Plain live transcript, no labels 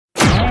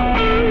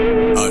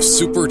a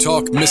Super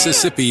Talk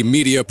Mississippi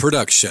media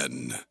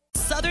production.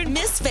 Southern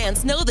Miss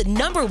fans know the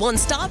 #1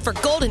 stop for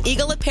Golden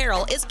Eagle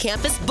apparel is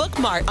Campus Book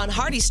Mart on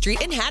Hardy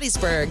Street in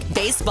Hattiesburg.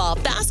 Baseball,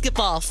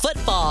 basketball,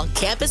 football,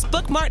 Campus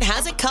Book Mart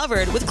has it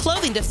covered with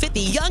clothing to fit the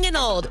young and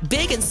old,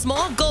 big and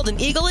small Golden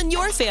Eagle in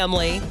your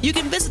family. You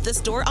can visit the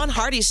store on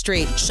Hardy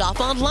Street, shop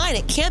online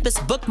at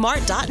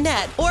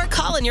campusbookmart.net, or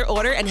call in your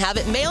order and have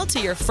it mailed to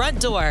your front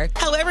door.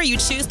 However you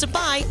choose to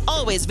buy,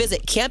 always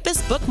visit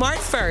Campus Book Mart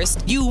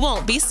first. You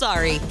won't be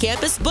sorry.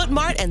 Campus Book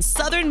Mart and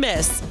Southern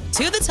Miss.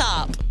 To the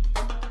top.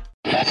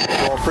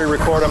 We'll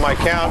pre-record on my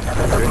count.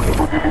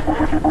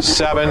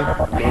 7,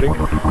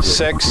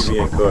 6,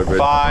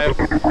 5,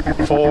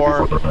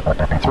 4,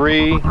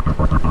 3,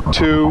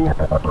 2.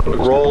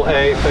 Roll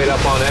A, fade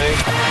up on A.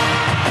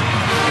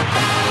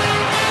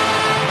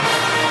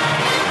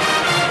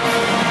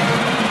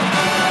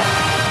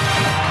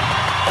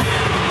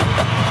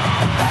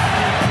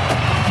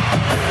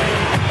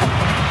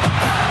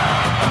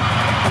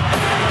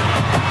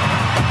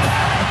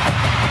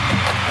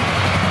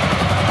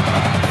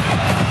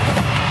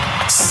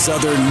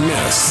 Southern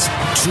Miss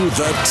to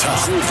the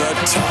top. To the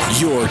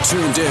top. You're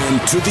tuned in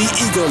to the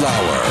Eagle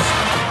Hour.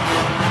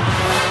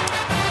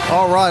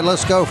 All right,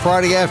 let's go.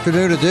 Friday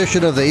afternoon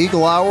edition of the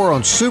Eagle Hour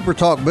on Super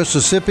Talk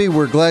Mississippi.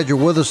 We're glad you're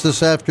with us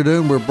this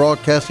afternoon. We're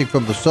broadcasting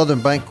from the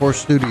Southern Bancorp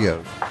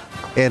Studios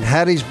in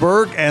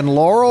Hattiesburg. And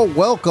Laurel,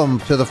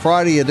 welcome to the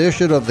Friday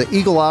edition of the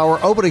Eagle Hour.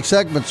 Opening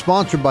segment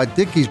sponsored by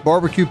Dickey's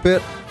Barbecue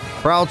Pit.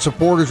 Proud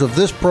supporters of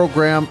this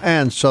program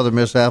and Southern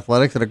Miss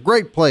Athletics, and a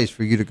great place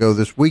for you to go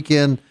this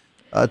weekend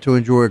to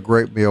enjoy a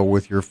great meal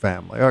with your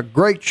family. A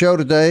great show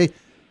today.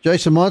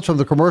 Jason Muntz from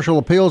the Commercial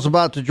Appeal is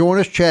about to join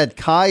us. Chad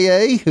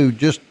Kaye, who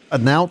just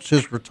announced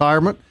his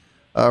retirement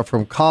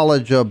from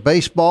college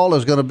baseball,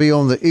 is going to be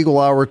on the Eagle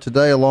Hour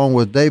today, along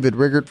with David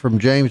Riggert from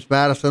James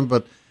Madison.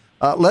 But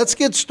let's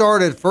get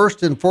started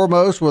first and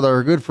foremost with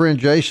our good friend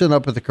Jason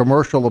up at the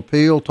Commercial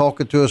Appeal,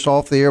 talking to us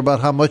off the air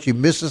about how much he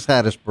misses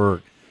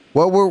Hattiesburg.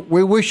 Well,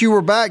 we wish you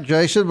were back,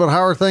 Jason, but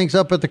how are things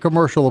up at the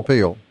Commercial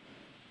Appeal?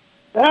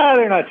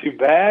 They're not too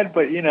bad,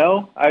 but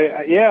I'm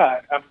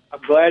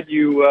glad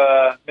you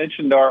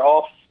mentioned our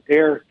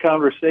off-air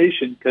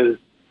conversation, because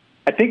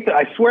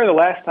I swear the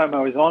last time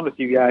I was on with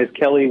you guys,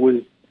 Kelly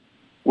was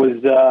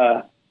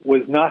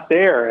not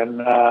there,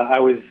 and I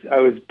was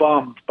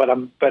bummed, but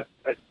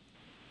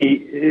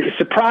it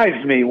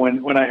surprised me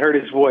when I heard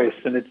his voice,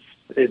 and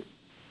it's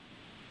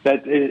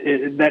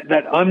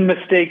that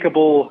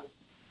unmistakable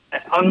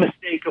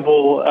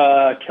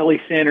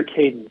Kelly Sander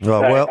cadence.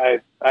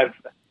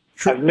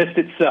 I've missed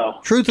it so.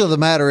 Truth of the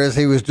matter is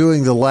he was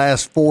doing the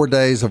last 4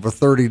 days of a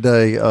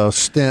 30-day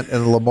stint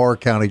in the Lamar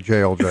County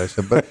Jail,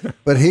 Jason.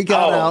 But he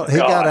got out. He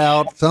got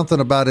out.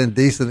 Something about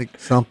indecent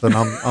something.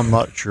 I'm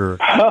not sure.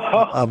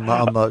 I'm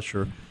not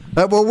sure.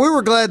 Well, we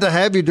were glad to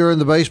have you during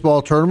the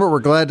baseball tournament. We're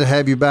glad to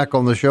have you back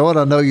on the show, and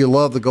I know you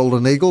love the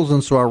Golden Eagles,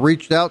 and so I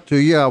reached out to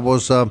you. I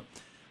was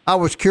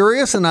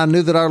curious, and I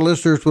knew that our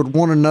listeners would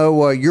want to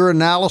know your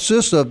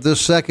analysis of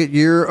this second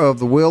year of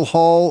the Will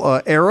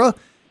Hall era.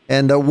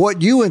 And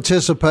what you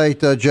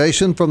anticipate,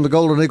 Jason, from the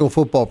Golden Eagle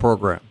football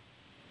program?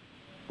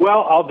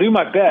 Well, I'll do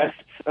my best.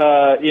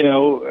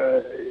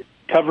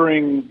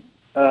 Covering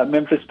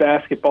Memphis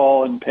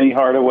basketball and Penny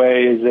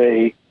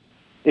Hardaway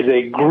is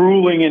a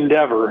grueling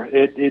endeavor.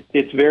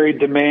 It's very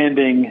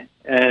demanding,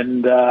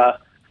 and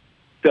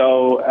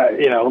so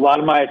a lot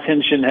of my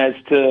attention has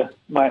to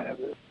my.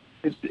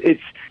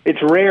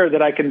 It's rare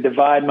that I can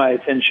divide my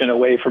attention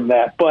away from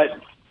that, but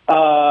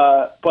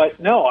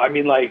no, I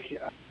mean, like.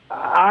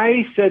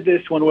 I said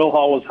this when Will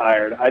Hall was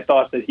hired. I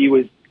thought that he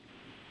was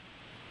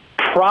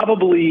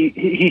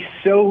he's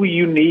so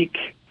unique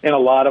in a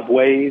lot of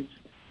ways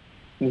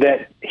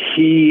that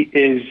he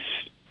is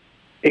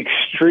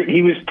extreme.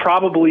 He was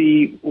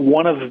probably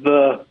one of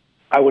the,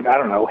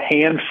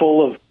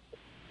 handful of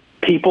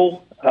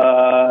people,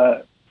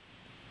 that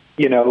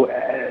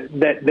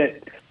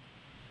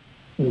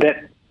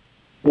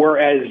were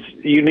as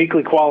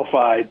uniquely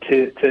qualified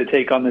to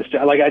take on this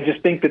job. Like, I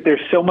just think that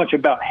there's so much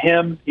about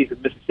him. He's a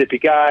Mississippi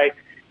guy.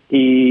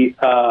 He's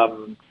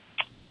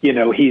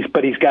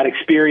got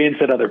experience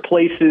at other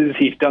places.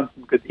 He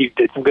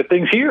did some good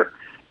things here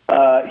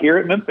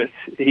at Memphis.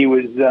 He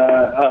was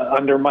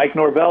under Mike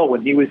Norvell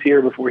when he was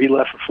here before he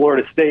left for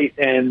Florida State.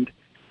 And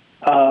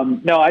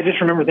I just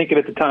remember thinking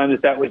at the time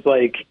that was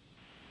like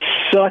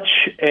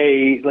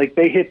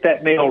they hit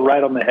that nail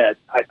right on the head,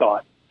 I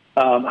thought.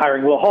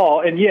 Hiring Will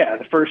Hall, and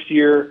the first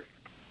year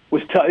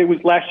was tough.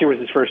 Last year was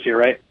his first year,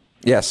 right?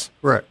 Yes,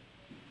 right.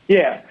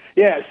 Yeah.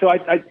 So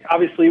I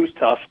obviously it was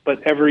tough,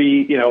 but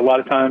a lot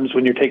of times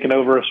when you're taking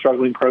over a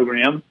struggling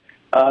program,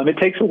 it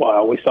takes a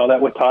while. We saw that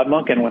with Todd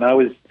Monken when I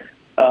was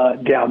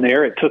down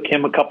there. It took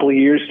him a couple of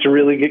years to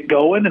really get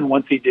going, and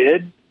once he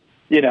did,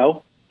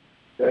 who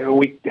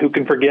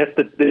can forget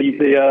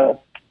the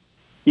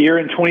year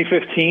in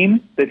 2015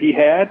 that he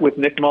had with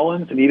Nick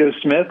Mullins and Ito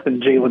Smith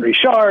and Jalen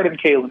Richard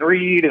and Kalen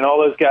Reed and all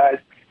those guys.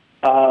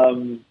 But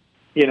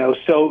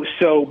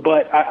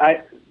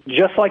I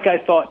just like I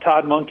thought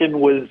Todd Monken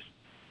was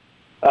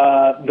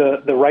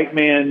the right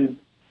man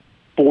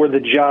for the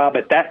job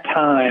at that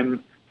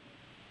time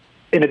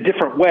in a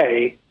different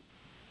way.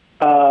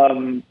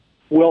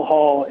 Will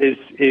Hall is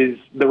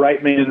the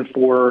right man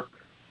for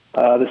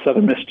the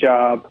Southern Miss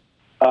job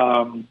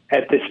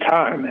at this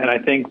time, and I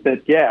think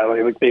that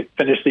they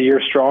finished the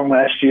year strong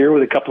last year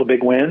with a couple of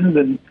big wins,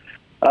 and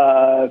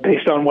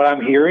based on what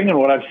I'm hearing and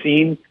what I've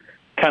seen,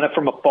 kind of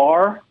from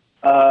afar,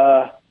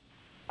 I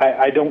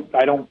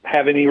don't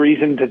have any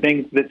reason to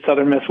think that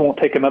Southern Miss won't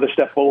take another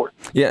step forward.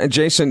 Yeah, and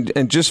Jason,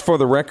 and just for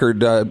the record,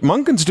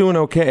 Munkin's doing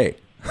okay.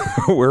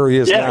 Where he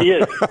is now. Yeah, he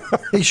is.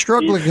 He's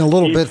struggling a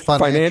little bit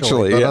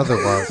financially, but yeah.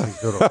 Otherwise he's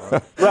doing all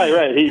right.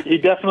 Right. He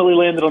definitely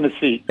landed on his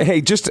feet.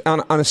 Hey, just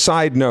on a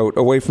side note,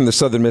 away from the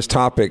Southern Miss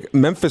topic,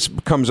 Memphis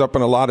comes up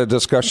in a lot of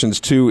discussions,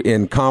 too,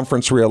 in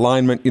conference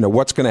realignment,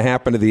 what's going to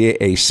happen to the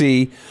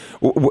AAC.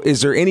 Is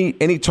there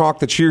any talk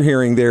that you're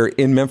hearing there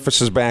in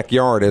Memphis's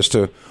backyard as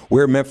to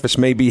where Memphis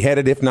may be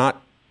headed, if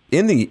not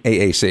in the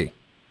AAC?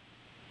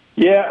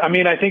 Yeah, I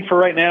mean, I think for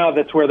right now,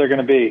 that's where they're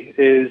going to be,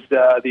 is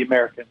the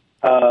American.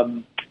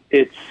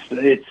 It's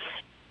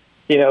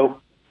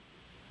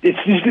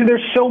just,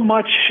 there's so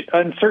much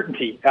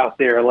uncertainty out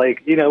there.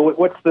 Like,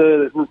 what's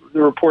the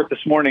report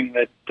this morning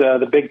that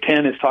the Big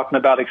Ten is talking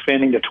about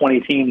expanding to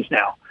 20 teams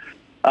now?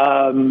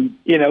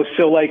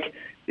 So like,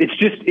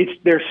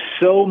 there's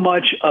so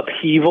much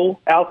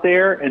upheaval out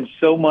there, and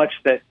so much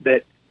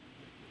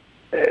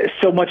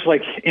so much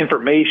like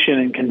information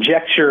and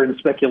conjecture and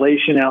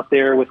speculation out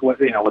there with what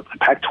the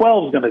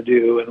Pac-12 is going to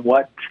do, and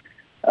what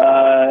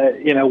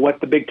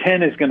the Big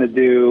Ten is going to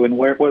do, and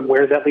where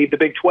does that leave the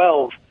Big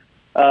 12?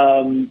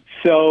 I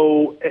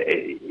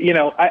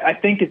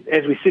think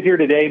as we sit here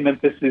today,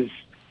 Memphis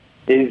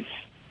is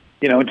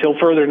until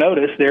further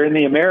notice, they're in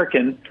the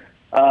American.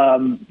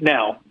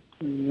 Now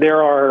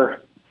there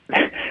are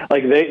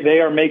they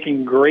are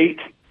making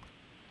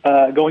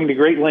going to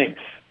great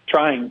lengths,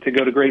 trying to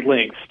go to great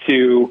lengths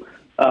to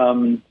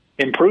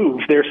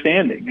improve their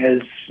standing,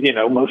 as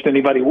most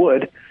anybody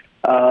would.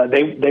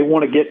 They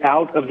want to get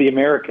out of the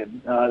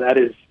American. That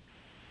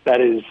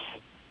is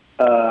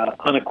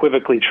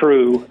unequivocally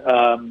true,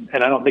 and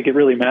I don't think it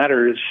really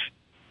matters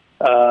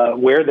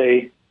where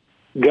they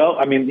go.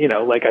 I mean,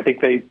 I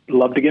think they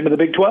love to get into the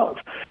Big 12.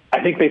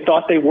 I think they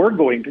thought they were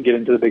going to get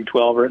into the Big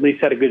 12, or at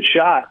least had a good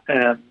shot.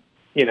 And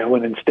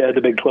instead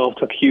the Big 12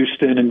 took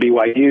Houston and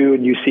BYU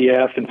and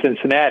UCF and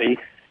Cincinnati.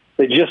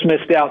 They just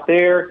missed out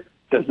there.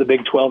 Does the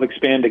Big 12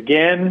 expand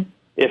again?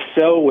 If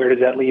so, where does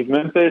that leave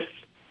Memphis?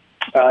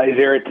 Is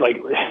there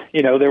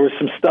there was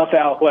some stuff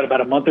out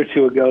about a month or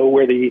two ago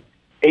where the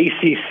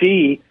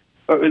ACC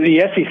or the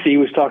SEC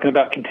was talking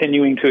about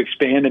continuing to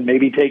expand and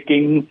maybe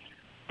taking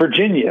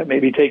Virginia,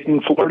 maybe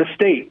taking Florida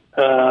State,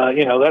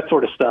 that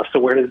sort of stuff. So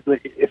where does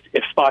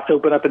if spots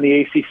open up in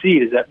the ACC,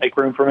 does that make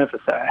room for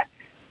Memphis?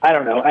 I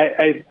don't know.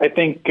 I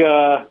think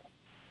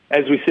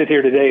as we sit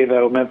here today,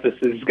 though, Memphis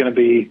is going to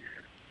be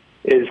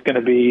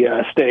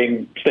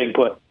staying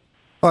put.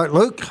 All right,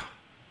 Luke.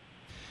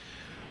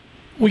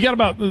 We got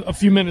about a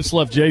few minutes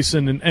left,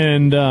 Jason,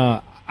 and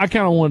I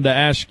kind of wanted to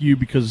ask you,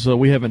 because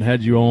we haven't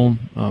had you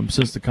on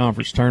since the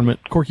conference tournament.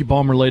 Corky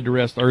Palmer laid to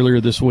rest earlier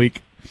this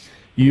week.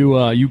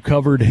 You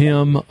covered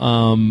him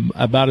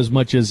about as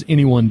much as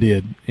anyone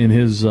did in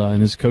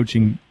his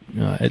coaching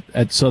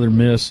at Southern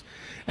Miss,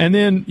 and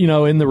then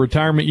in the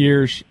retirement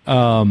years,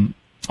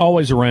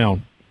 always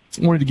around.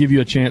 Wanted to give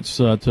you a chance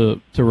to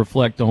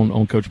reflect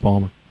on Coach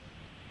Palmer.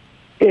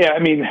 Yeah, I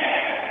mean,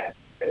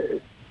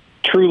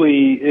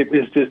 truly, it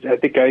was just, I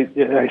think I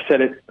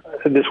said it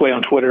this way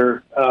on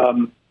Twitter,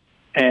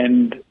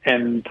 and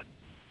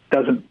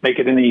doesn't make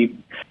it any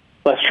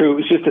less true. It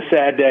was just a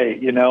sad day,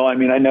 I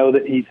mean, I know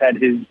that he's had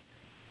his,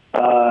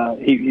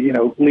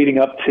 leading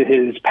up to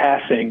his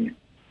passing,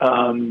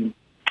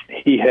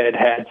 he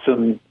had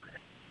some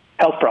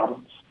health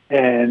problems,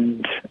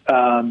 and,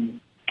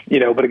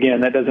 but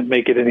again, that doesn't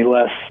make it any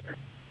less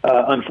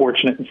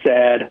unfortunate and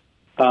sad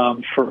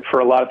for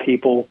a lot of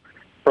people,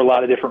 for a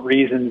lot of different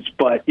reasons.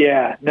 But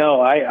yeah,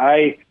 no,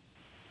 I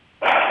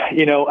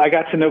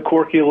got to know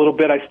Corky a little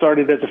bit. I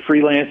started as a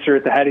freelancer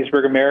at the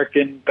Hattiesburg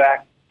American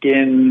back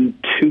in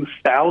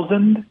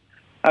 2000,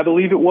 I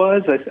believe it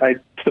was. I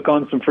took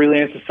on some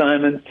freelance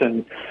assignments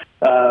and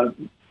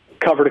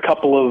covered a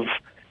couple of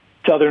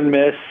Southern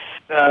Miss,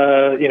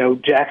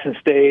 Jackson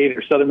State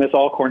or Southern Miss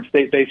Alcorn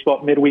State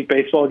baseball, midweek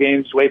baseball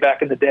games way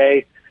back in the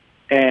day.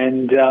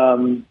 And,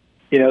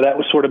 that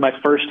was sort of my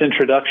first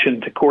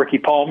introduction to Corky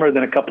Palmer.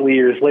 Then a couple of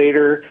years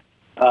later,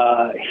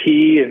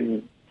 he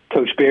and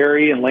Coach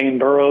Barry and Lane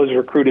Burroughs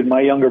recruited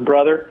my younger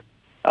brother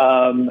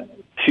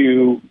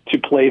to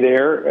play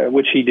there,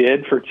 which he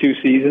did for 2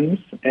 seasons.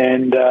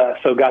 And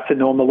so got to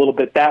know him a little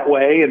bit that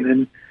way, and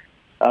then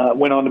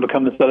went on to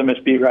become the Southern Miss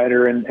beat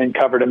writer and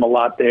covered him a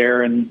lot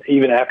there, and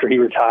even after he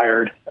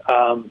retired.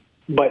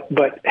 But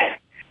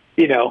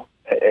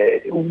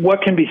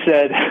what can be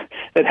said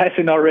that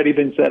hasn't already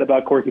been said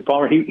about Corky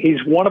Palmer?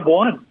 He's one of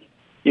one.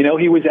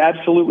 He was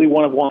absolutely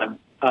one of one.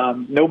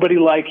 Nobody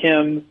like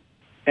him.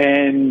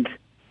 And,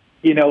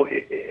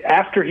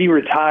 after he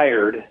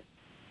retired,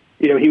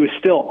 he was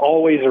still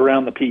always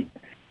around the Pete.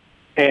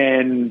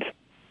 And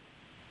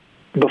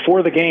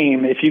before the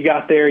game, if you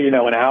got there, an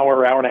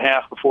hour and a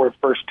half before the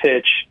first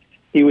pitch,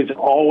 he was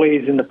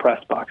always in the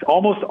press box,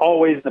 almost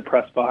always in the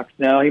press box.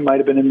 Now, he might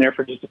have been in there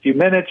for just a few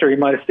minutes, or he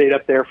might have stayed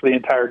up there for the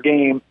entire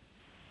game.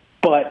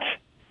 But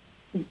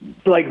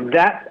like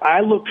that, I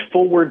looked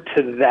forward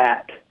to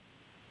that,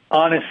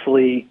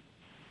 honestly,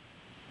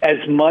 as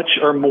much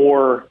or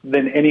more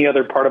than any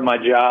other part of my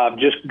job.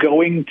 Just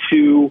going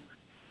to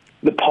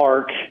the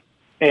park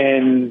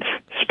and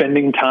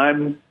spending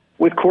time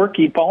with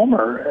Corky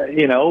Palmer,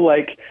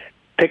 like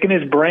picking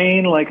his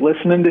brain, like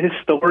listening to his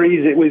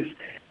stories.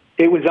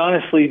 It was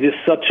honestly just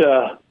such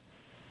a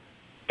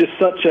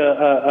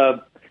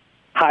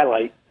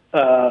highlight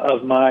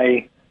of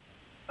my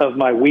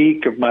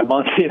week, of my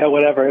month,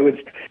 whatever.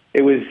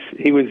 He was.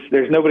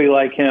 There's nobody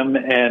like him,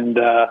 and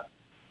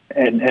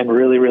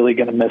really, really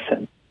going to miss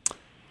him.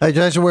 Hey,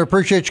 Jason, we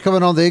appreciate you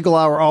coming on the Eagle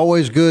Hour.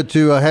 Always good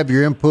to have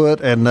your input,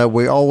 and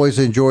we always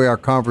enjoy our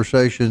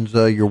conversations.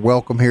 You're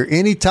welcome here.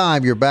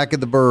 Anytime you're back at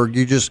the Berg,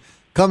 you just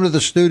come to the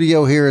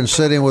studio here and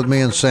sit in with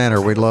me and Sander.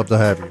 We'd love to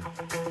have you.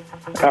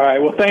 All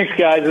right. Well, thanks,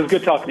 guys. It was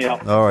good talking to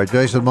y'all. All right.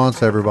 Jason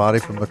Muntz, everybody,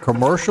 from the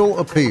Commercial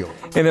Appeal.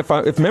 And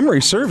if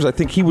memory serves, I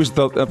think he was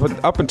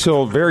up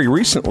until very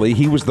recently,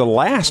 he was the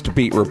last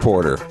beat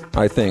reporter,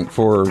 I think,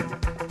 for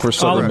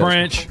Southern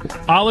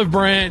Olive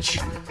Branch.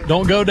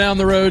 Don't go down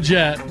the road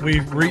yet. We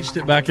reached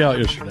it back out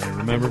yesterday.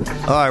 Remember?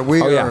 All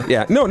right,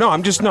 yeah. No.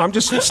 I'm just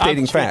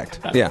stating fact.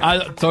 Yeah, I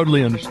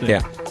totally understand.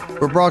 Yeah,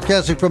 we're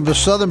broadcasting from the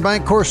Southern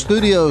Bancorp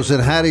Studios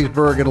in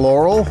Hattiesburg and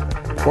Laurel.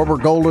 Former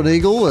Golden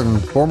Eagle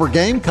and former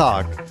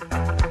Gamecock,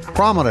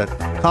 prominent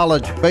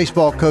college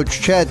baseball coach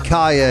Chad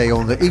Kaye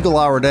on the Eagle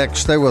Hour next.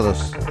 Stay with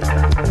us.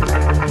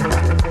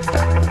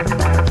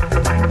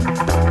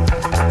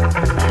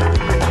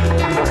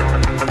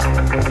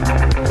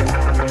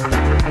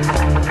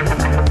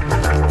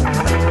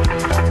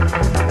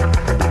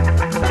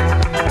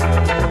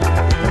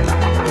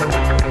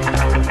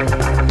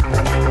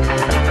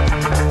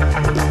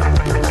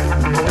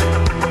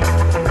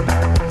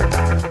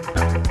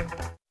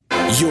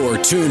 You're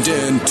tuned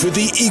in to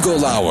the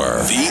Eagle Hour.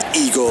 The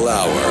Eagle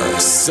Hour.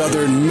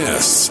 Southern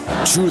Miss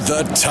to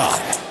the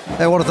top.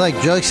 I want to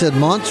thank Jason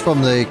Muntz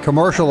from the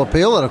Commercial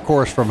Appeal and, of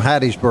course, from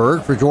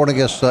Hattiesburg for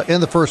joining us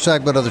in the first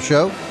segment of the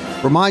show.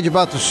 Remind you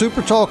about the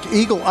Super Talk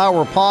Eagle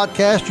Hour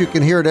podcast. You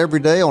can hear it every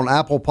day on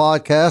Apple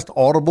Podcast,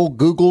 Audible,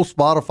 Google,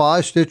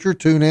 Spotify, Stitcher,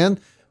 TuneIn,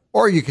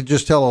 or you can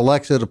just tell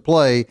Alexa to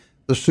play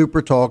the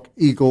Super Talk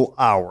Eagle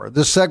Hour.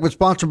 This segment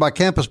sponsored by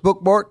Campus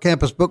Bookmart,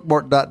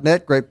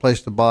 campusbookmart.net. Great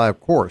place to buy, of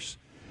course,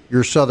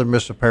 your Southern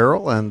Miss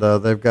apparel, and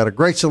they've got a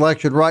great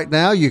selection right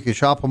now. You can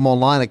shop them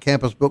online at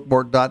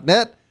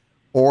campusbookmart.net,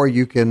 or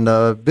you can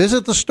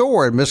visit the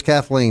store at Miss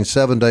Kathleen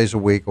 7 days a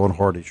week on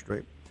Hardy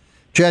Street.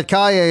 Chad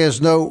Kaye is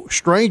no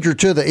stranger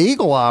to the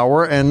Eagle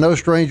Hour, and no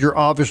stranger,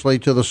 obviously,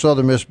 to the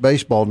Southern Miss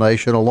baseball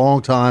nation. A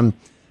longtime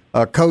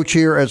coach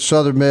here at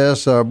Southern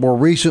Miss, more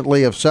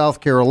recently of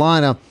South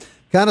Carolina.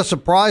 Kind of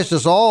surprised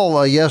us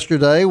all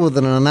yesterday with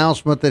an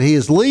announcement that he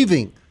is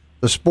leaving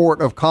the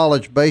sport of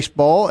college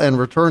baseball and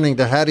returning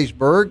to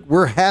Hattiesburg.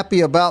 We're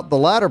happy about the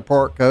latter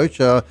part,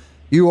 Coach.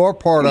 You are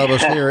part of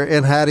us here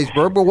in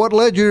Hattiesburg. But what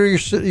led you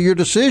to your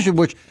decision,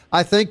 which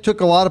I think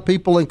took a lot of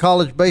people in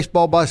college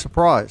baseball by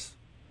surprise?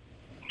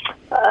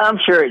 I'm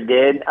sure it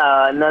did.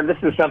 No, this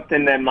is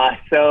something that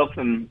myself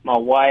and my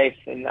wife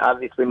and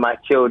obviously my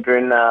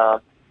children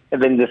have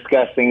been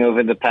discussing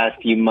over the past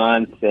few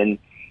months. And,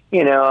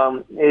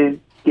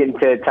 it's getting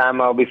to a time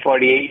I'll be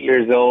 48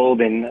 years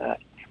old, and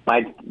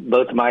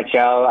both my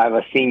child, I have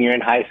a senior in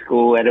high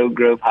school at Oak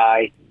Grove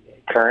High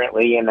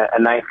currently, and a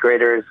ninth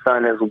grader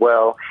son as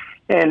well.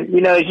 And,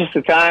 it's just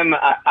a time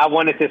I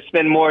wanted to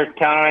spend more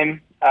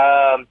time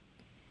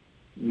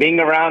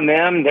being around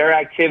them, their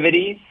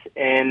activities.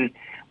 And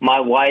my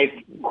wife,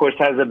 of course,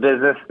 has a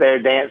business there,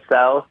 Dance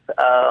South,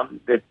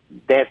 the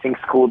dancing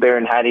school there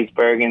in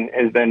Hattiesburg, and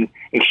has done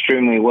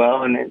extremely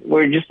well. And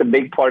we're just a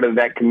big part of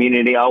that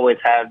community, always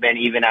have been,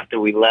 even after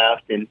we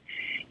left. And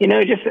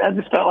I just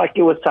felt like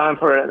it was time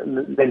for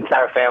the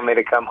entire family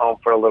to come home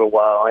for a little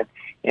while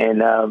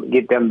and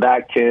get them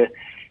back to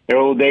their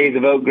old days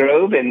of Oak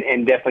Grove,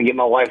 and definitely get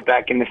my wife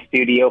back in the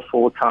studio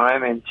full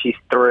time. And she's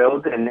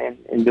thrilled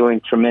and doing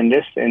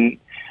tremendous. And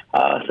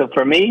so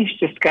for me, it's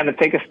just kind of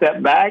take a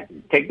step back,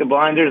 take the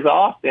blinders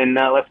off, and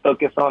let's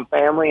focus on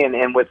family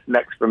and what's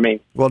next for me.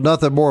 Well,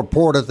 nothing more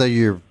important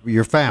than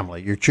your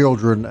family, your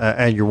children,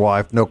 and your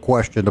wife. No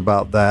question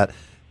about that.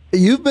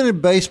 You've been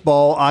in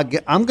baseball,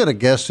 I'm going to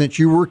guess, since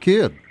you were a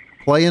kid,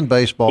 playing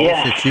baseball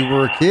since you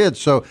were a kid.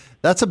 So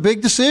that's a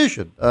big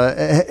decision.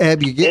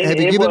 Have you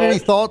given any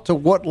thought to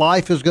what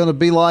life is going to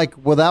be like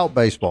without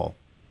baseball?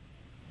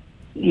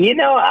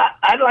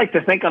 I'd like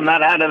to think I'm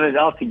not out of it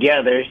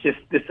altogether. It's just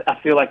this. I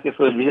feel like this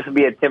would just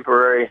be a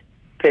temporary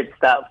pit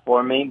stop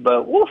for me,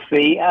 but we'll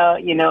see.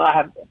 I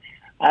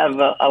have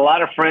a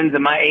lot of friends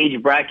in my age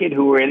bracket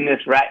who were in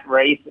this rat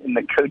race in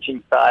the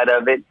coaching side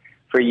of it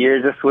for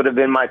years. This would have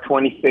been my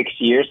 26th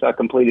year, so I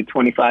completed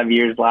 25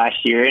 years last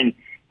year, and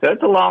So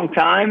it's a long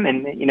time,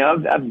 and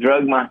I've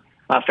drugged my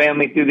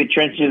family through the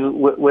trenches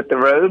with the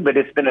road, but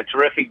it's been a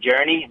terrific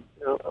journey,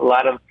 a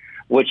lot of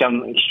which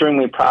I'm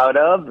extremely proud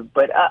of.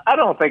 But I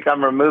don't think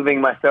I'm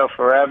removing myself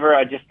forever.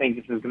 I just think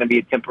this is going to be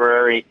a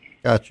temporary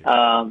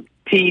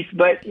piece.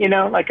 But,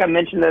 like I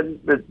mentioned,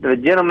 the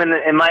gentleman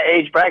in my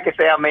age bracket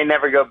say I may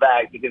never go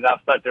back, because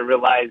I'll start to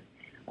realize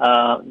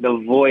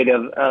the void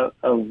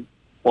of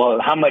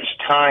how much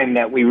time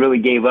that we really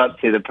gave up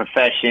to the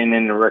profession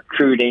and the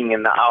recruiting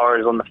and the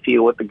hours on the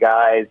field with the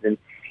guys. And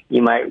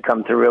you might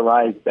come to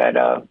realize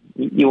that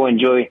you'll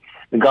enjoy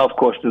the golf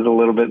courses a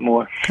little bit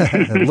more.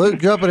 Luke,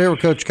 jumping here with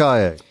Coach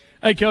Kaye.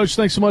 Hey, Coach,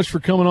 thanks so much for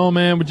coming on,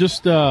 man. But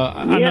just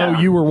I know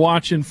you were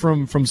watching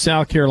from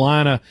South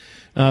Carolina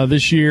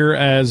this year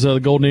as the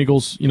Golden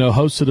Eagles,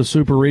 hosted a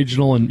super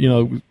regional,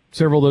 and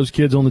several of those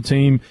kids on the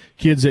team,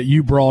 kids that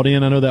you brought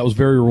in. I know that was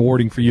very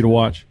rewarding for you to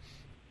watch.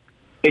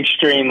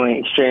 Extremely,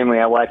 extremely.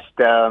 I watched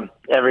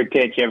every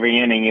pitch, every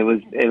inning. It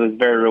was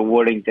very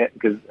rewarding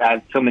because I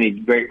had so many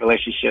great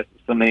relationships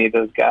with so many of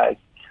those guys.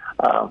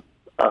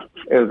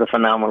 It was a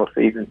phenomenal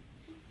season.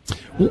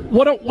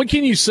 What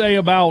can you say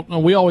about,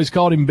 we always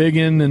called him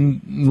Biggin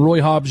and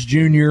Roy Hobbs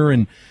Jr.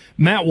 and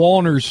Matt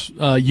Wallner's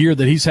year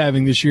that he's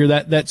having this year,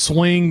 that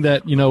swing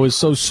that, is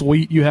so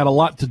sweet. You had a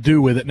lot to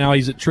do with it. Now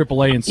he's at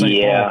AAA in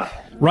St. Paul,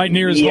 right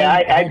near his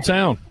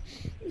hometown.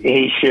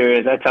 He sure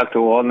is. I talk to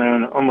Wallner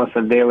on almost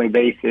a daily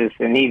basis,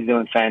 and he's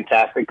doing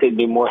fantastic. Couldn't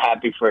be more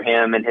happy for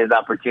him and his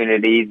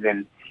opportunities.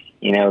 And,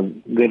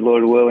 good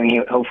Lord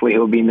willing, hopefully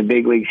he'll be in the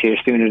big leagues here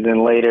sooner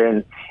than later.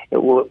 And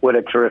what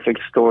a terrific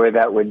story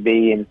that would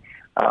be. And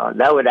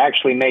that would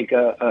actually make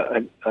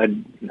a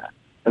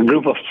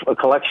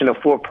collection of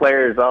 4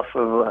 players off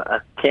of, I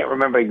can't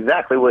remember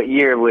exactly what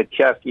year, with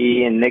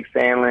Chucky and Nick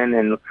Sandlin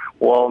and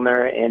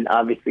Wallner and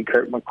obviously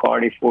Kirk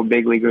McCarty, 4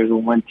 big leaguers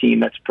on one team.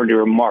 That's pretty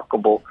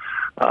remarkable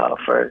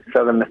for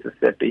Southern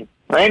Mississippi.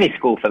 Or any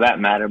school for that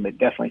matter, but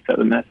definitely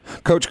Southern Miss.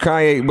 Coach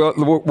Kaye, well,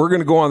 we're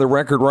going to go on the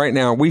record right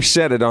now. We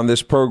said it on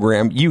this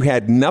program. You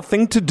had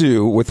nothing to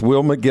do with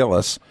Will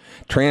McGillis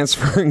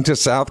transferring to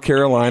South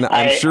Carolina.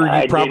 I'm sure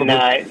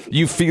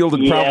you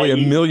fielded probably a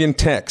million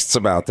texts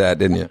about that,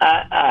 didn't you?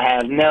 I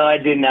have. No, I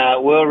did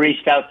not. Will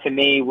reached out to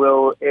me.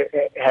 Will,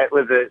 it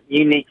was a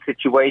unique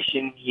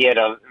situation. He had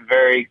a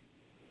very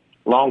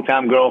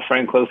long-time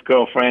girlfriend, close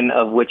girlfriend,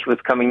 of which was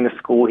coming to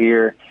school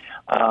here.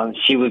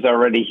 She was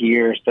already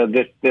here, so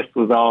this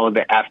was all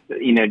the after,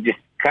 just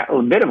kind of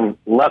a bit of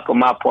luck on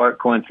my part,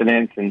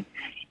 coincidence, and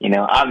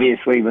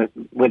obviously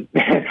with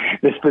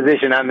this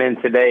position I'm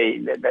in today,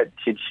 that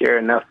should share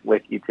enough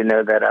with you to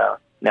know that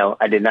no,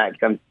 I did not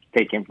come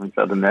take him from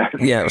Southern Miss.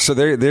 Yeah, so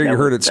there you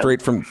heard it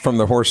straight from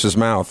the horse's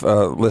mouth,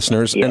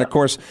 listeners. Yeah. And of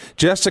course,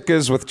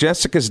 with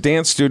Jessica's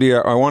dance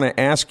studio, I want to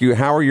ask you,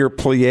 how are your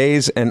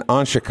pliés and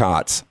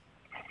enchicats?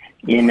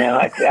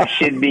 I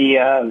should be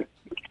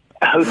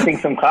hosting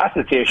some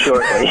classes here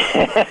shortly.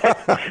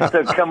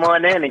 So come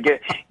on in and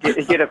get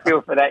a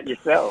feel for that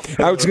yourself.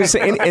 I was going to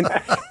say,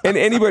 and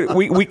anybody,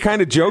 we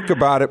kind of joke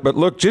about it, but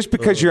look, just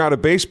because you're out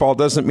of baseball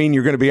doesn't mean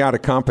you're going to be out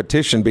of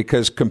competition,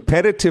 because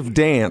competitive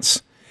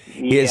dance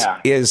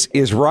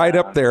is right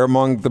up there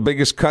among the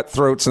biggest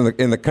cutthroats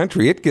in the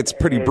country. It gets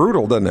pretty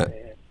brutal, doesn't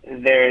it?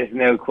 There is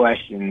no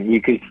question.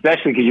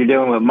 Especially because you're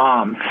dealing with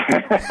moms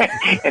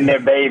and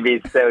their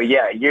babies. So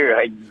yeah, you're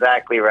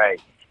exactly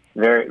right.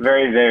 Very,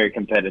 very, very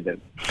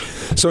competitive.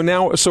 So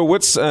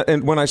what's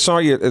and when I saw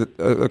you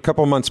a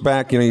couple of months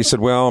back, you said,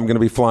 well, I'm going to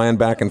be flying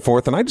back and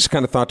forth. And I just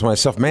kind of thought to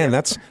myself, man,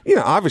 that's,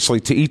 obviously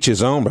to each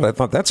his own, but I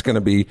thought that's going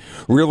to be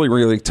really,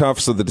 really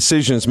tough. So the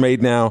decision is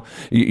made now.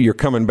 You're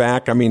coming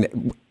back. I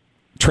mean,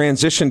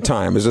 transition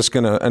time, is this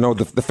going to, I know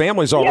the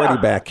family's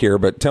already back here,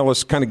 but give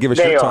us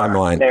your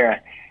timeline.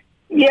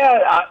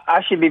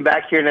 I should be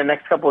back here in the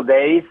next couple of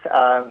days.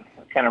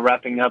 Kind of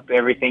wrapping up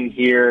everything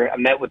here. I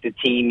met with the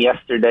team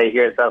yesterday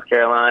here at South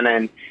Carolina,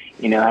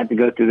 and I had to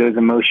go through those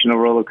emotional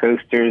roller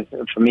coasters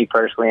for me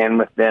personally and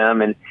with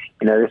them. And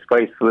this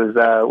place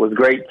was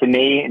great to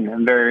me, and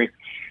I'm very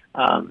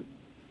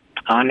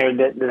honored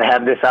to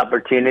have this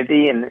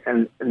opportunity,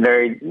 and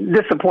very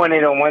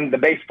disappointed on the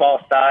baseball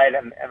side,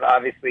 and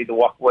obviously to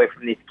walk away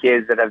from these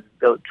kids that I've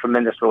built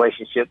tremendous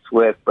relationships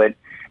with. But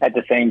at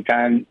the same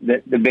time,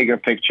 the bigger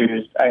picture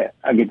is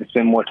I get to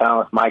spend more time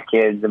with my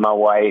kids and my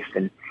wife,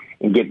 and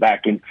get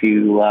back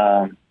into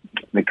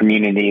the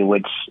community,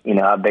 which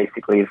I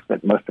basically have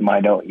spent most of my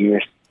adult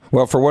years.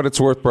 Well, for what it's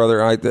worth,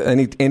 brother,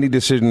 any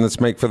decision that's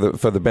made for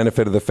the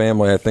benefit of the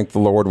family, I think the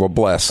Lord will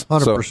bless.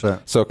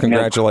 100%. So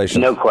congratulations.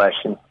 No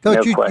question.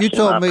 Coach, no question. You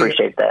told me, I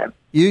appreciate that.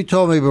 You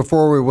told me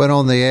before we went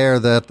on the air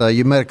that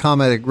you made a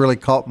comment that really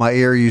caught my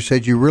ear. You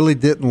said you really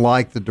didn't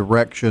like the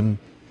direction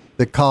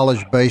that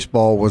college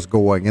baseball was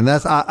going, and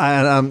that's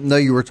I know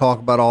you were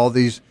talking about all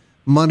these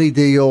money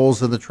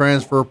deals and the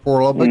transfer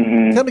portal, but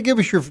kind of give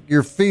us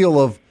your feel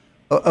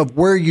of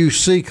where you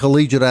see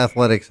collegiate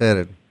athletics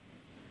headed.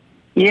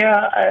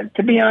 Yeah,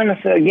 to be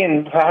honest,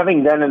 again,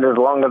 having done it as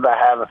long as I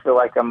have, I feel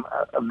like I'm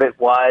a bit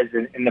wise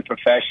in the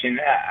profession.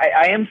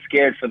 I am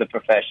scared for the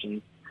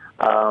profession.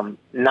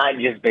 not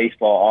just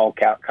baseball,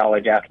 all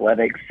college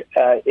athletics.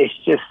 It's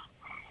just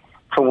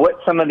for what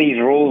some of these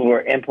rules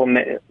were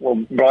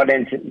brought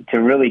in to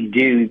really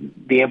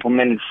be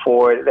implemented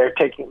for. They're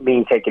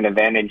being taken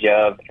advantage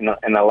of in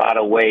a lot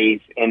of ways.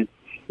 And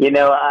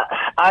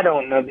I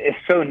don't know. It's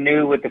so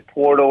new with the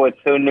portal. It's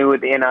so new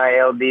with the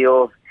NIL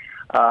deals.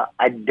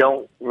 I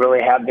don't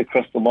really have the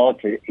crystal ball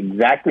to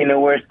exactly know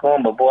where it's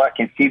going, but boy, I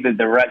can see the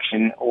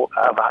direction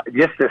of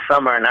just this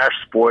summer in our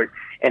sport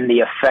and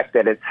the effect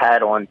that it's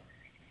had on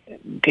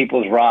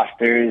people's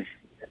rosters,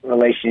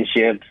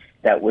 relationships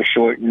that were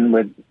shortened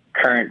with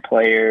current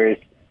players,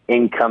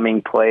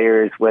 incoming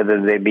players,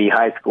 whether they be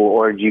high school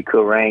or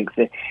JUCO ranks.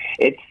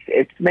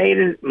 It's made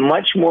it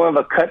much more of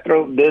a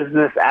cutthroat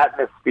business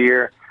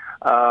atmosphere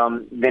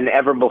than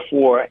ever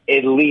before.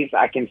 At least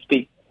I can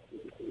speak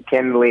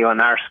candidly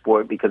on our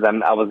sport because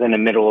I was in the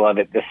middle of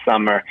it this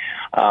summer.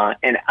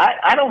 And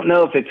I don't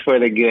know if it's for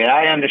the good.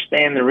 I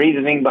understand the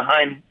reasoning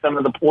behind some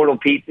of the portal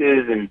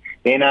pieces and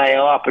the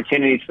NIL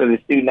opportunities for the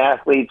student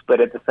athletes, but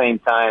at the same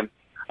time,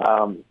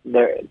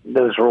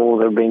 those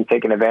rules are being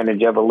taken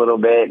advantage of a little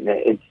bit,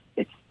 and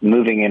it's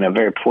moving in a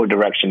very poor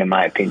direction, in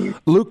my opinion.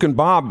 Luke and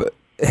Bob,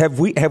 have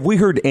we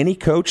heard any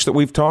coach that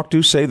we've talked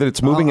to say that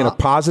it's moving in a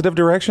positive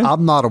direction?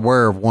 I'm not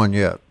aware of one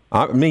yet.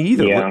 Me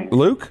either. Yeah.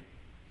 Luke?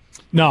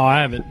 No,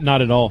 I haven't.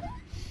 Not at all.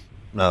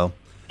 No.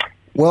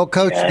 Well,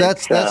 Coach,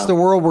 that's the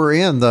world we're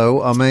in,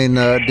 though. I mean,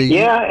 do you?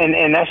 Yeah,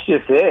 and that's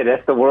just it.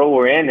 That's the world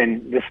we're in,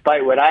 and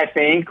despite what I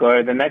think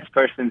or the next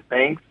person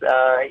thinks,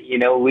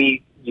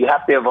 you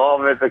have to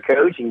evolve as a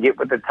coach and get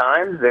with the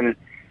times, and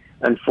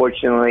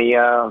unfortunately,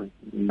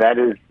 that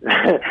is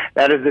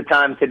the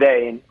time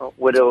today. And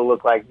what it will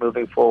look like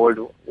moving forward,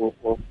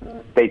 we'll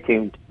stay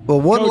tuned. Well,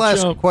 one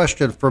last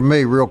question for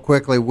me, real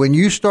quickly. When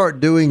you start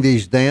doing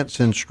these dance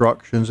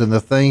instructions and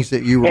the things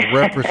that you were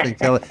referencing,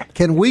 Kelly,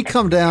 can we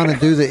come down and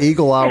do the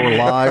Eagle Hour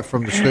live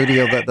from the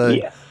studio that day?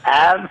 Yeah.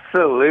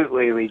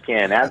 Absolutely, we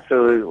can.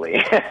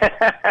 Absolutely.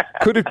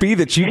 Could it be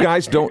that you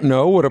guys don't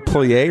know what a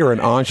plie or an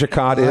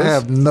angicot is? I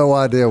have no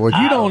idea what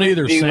you don't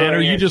either,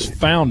 Sander. You just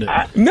found it.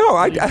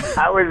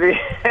 I would be.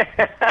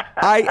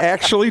 I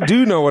actually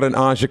do know what an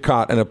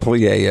angicot and a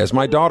plie is.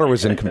 My daughter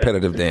was in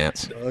competitive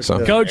dance.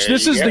 So. Coach,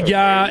 this is the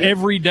guy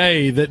every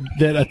day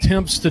that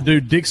attempts to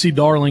do Dixie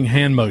Darling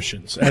hand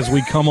motions as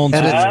we come on.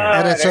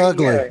 And it's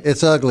ugly.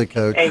 It's ugly,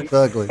 Coach. It's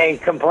ugly.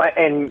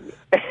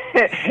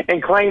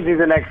 And claims he's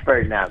an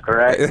expert now,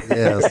 correct?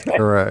 Yes,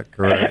 correct.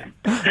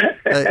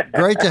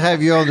 Great to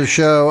have you on the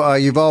show.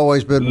 You've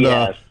always been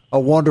a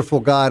wonderful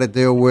guy to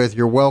deal with.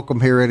 You're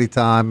welcome here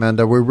anytime, and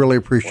we really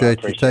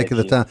appreciate you taking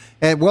the time.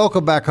 And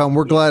welcome back home.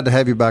 We're glad to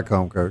have you back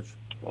home, Coach.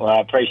 Well, I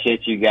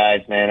appreciate you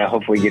guys, man. I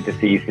hope we get to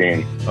see you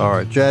soon. All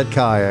right, Chad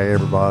Kaye,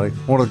 everybody.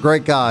 One of the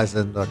great guys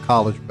in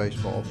college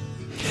baseball.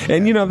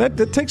 And,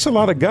 that takes a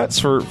lot of guts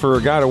for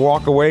a guy to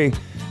walk away,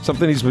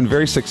 something he's been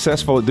very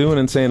successful at doing,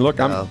 and saying, look,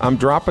 I'm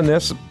dropping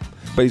this,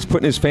 but he's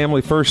putting his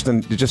family first.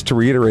 And just to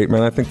reiterate,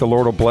 man, I think the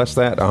Lord will bless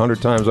that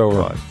 100 times over.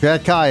 Right.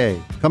 Chad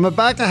Kaye coming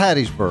back to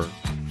Hattiesburg.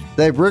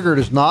 Dave Riggert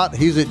is not.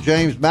 He's at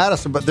James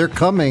Madison, but they're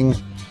coming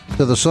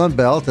to the Sun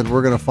Belt, and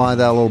we're going to find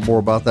out a little more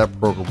about that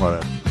program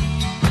right after.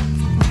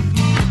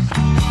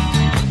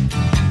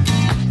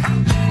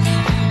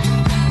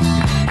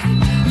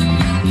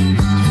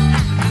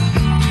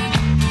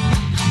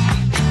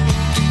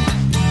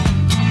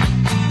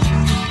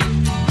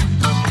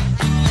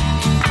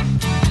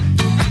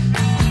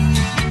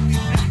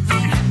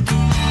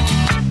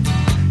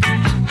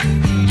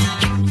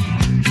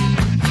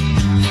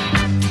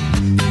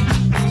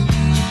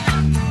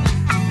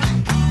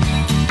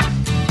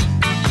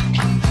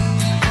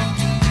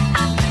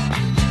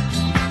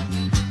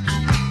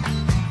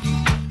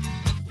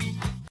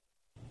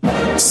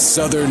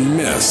 Southern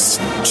Miss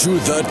to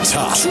the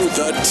top.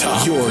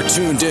 You're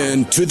tuned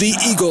in to the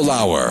Eagle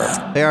Hour.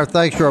 Hey, our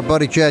thanks to our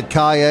buddy Chad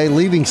Kaye,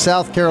 leaving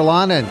South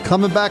Carolina and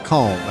coming back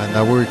home.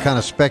 And we were kind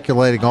of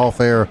speculating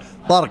off air.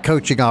 A lot of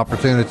coaching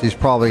opportunities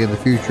probably in the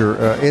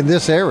future in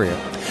this area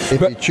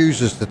if he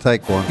chooses to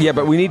take one. Yeah,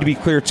 but we need to be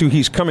clear, too,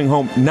 he's coming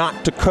home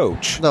not to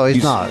coach. No,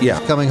 he's not. Yeah.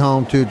 He's coming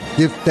home to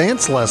give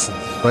dance lessons,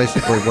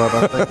 basically, what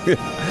I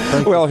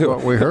think.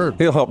 What we heard.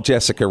 He'll help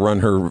Jessica run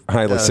her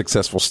highly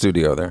successful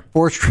studio there.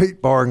 4th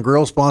Street Bar and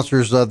Grill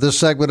sponsors this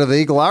segment of the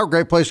Eagle Hour.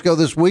 Great place to go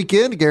this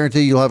weekend.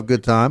 Guarantee you'll have a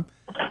good time.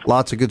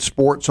 Lots of good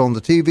sports on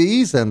the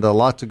TVs and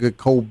lots of good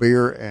cold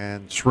beer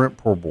and shrimp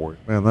po' boy.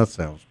 Man, that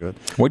sounds good.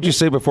 What'd you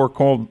say before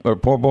po'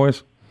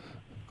 boys?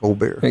 Cold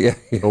beer. Yeah.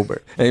 Cold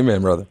beer.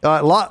 Amen, brother.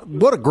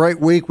 What a great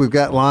week we've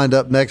got lined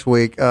up next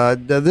week.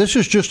 This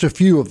is just a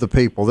few of the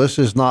people. This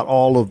is not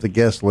all of the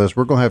guest list.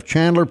 We're going to have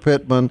Chandler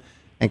Pittman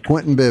and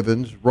Quentin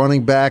Bivens,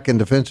 running back and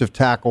defensive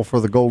tackle for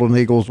the Golden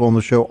Eagles, on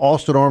the show.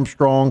 Austin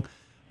Armstrong,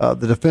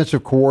 the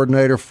defensive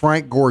coordinator,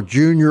 Frank Gore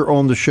Jr.,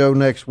 on the show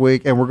next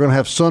week, and we're going to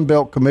have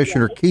Sunbelt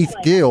Commissioner Keith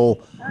Gill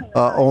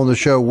on the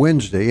show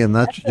Wednesday, and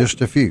that's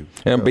just a few.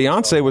 And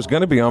Beyonce was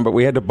going to be on, but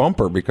we had to bump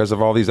her because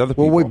of all these other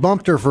people. Well, we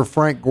bumped her for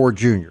Frank Gore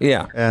Jr.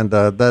 Yeah. And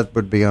that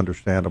would be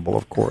understandable,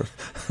 of course.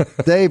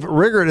 Dave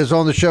Riggert is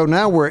on the show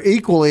now. We're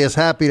equally as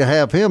happy to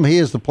have him. He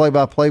is the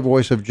play-by-play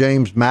voice of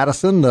James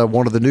Madison,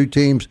 one of the new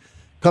teams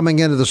coming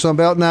into the Sun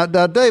Belt. Now,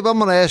 Dave, I'm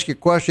going to ask you a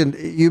question.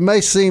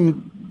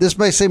 This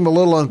may seem a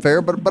little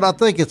unfair, but I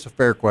think it's a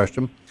fair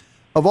question.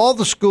 Of all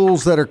the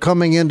schools that are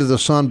coming into the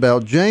Sun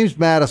Belt, James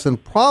Madison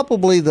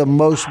probably the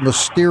most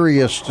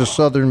mysterious to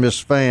Southern Miss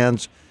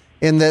fans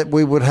in that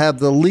we would have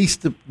the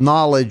least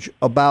knowledge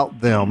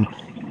about them.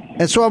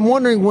 And so I'm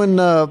wondering when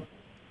the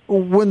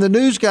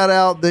news got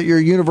out that your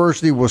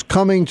university was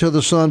coming to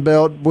the Sun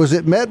Belt, was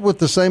it met with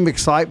the same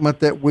excitement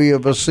that we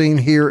have seen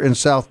here in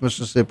South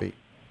Mississippi?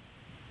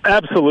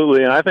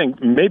 Absolutely, and I think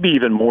maybe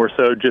even more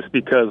so just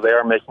because they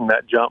are making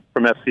that jump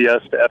from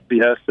FCS to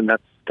FBS, and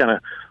that's kind of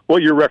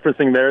what you're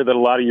referencing there, that a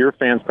lot of your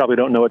fans probably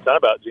don't know a ton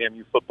about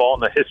JMU football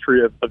and the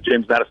history of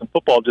James Madison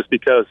football, just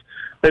because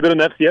they've been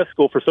an FCS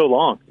school for so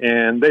long,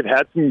 and they've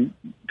had some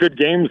good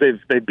games.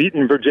 They've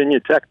beaten Virginia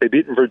Tech. They've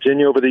beaten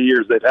Virginia over the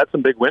years. They've had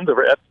some big wins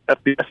over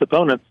FBS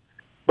opponents,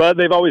 but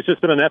they've always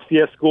just been an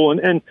FCS school.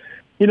 And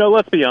you know,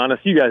 let's be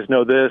honest, you guys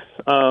know this.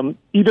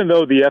 Even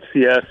though the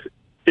FCS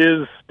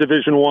is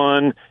Division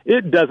I,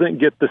 it doesn't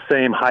get the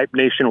same hype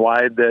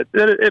nationwide that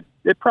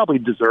it probably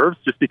deserves,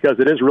 just because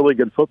it is really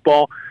good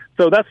football.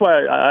 So that's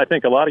why I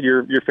think a lot of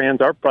your fans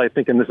are probably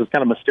thinking this is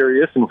kind of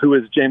mysterious and who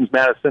is James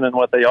Madison and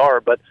what they are.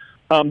 But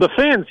the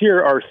fans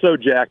here are so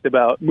jacked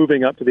about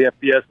moving up to the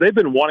FBS. They've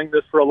been wanting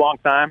this for a long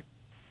time.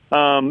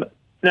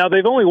 Now,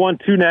 they've only won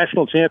 2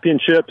 national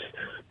championships,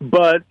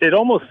 but it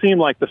almost seemed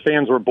like the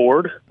fans were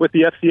bored with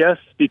the FCS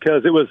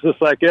because it was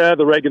just like,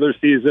 the regular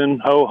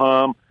season,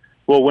 ho-hum.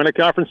 We'll win a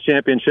conference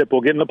championship.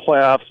 We'll get in the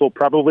playoffs. We'll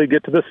probably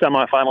get to the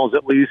semifinals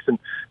at least, and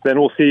then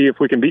we'll see if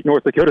we can beat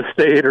North Dakota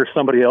State or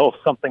somebody else,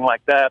 something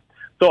like that.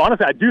 So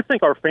honestly, I do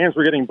think our fans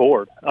were getting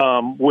bored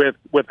with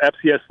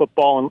FCS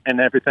football and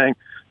everything.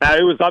 Now,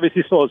 it was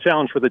obviously still a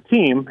challenge for the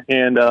team,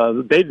 and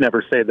they'd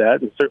never say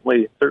that. And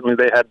certainly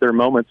they had their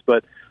moments,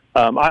 but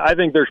I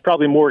think there's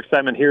probably more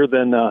excitement here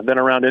than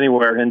around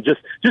anywhere. And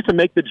just to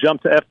make the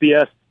jump to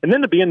FBS and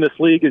then to be in this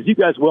league, as you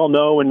guys well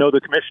know and know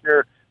the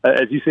commissioner,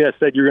 as you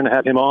said, you're going to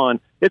have him on.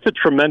 It's a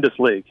tremendous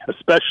league,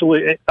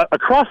 especially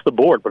across the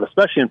board, but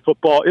especially in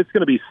football. It's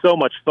going to be so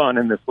much fun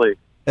in this league.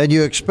 And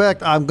you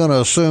expect, I'm going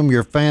to assume,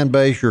 your fan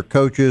base, your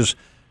coaches,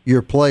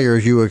 your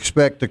players, you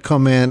expect to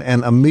come in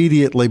and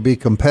immediately be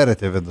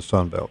competitive in the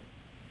Sun Belt.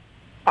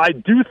 I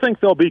do think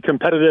they'll be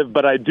competitive,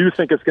 but I do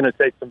think it's going to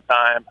take some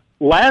time.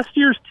 Last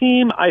year's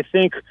team, I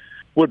think,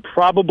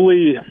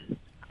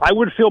 I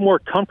would feel more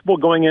comfortable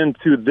going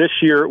into this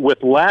year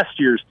with last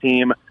year's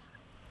team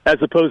as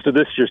opposed to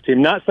this year's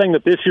team. Not saying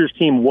that this year's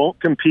team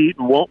won't compete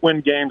and won't win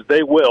games.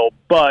 They will.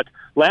 But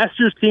last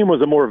year's team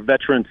was a more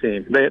veteran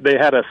team. They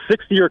had a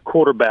 6th-year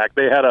quarterback.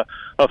 They had a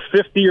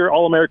 5th-year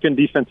All-American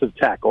defensive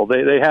tackle.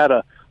 They had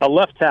a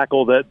left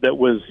tackle that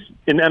was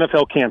in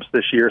NFL camps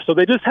this year. So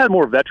they just had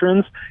more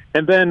veterans.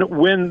 And then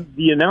when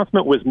the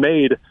announcement was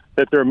made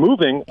that they're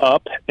moving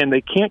up and they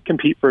can't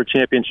compete for a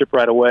championship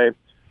right away,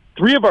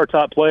 3 of our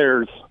top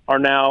players are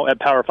now at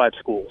Power 5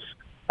 schools.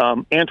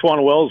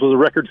 Antoine Wells was a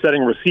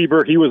record-setting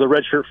receiver. He was a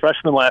redshirt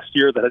freshman last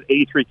year that had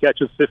 83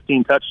 catches,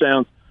 15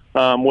 touchdowns,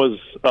 was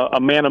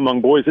a man among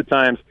boys at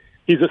times.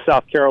 He's at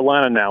South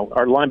Carolina now.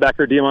 Our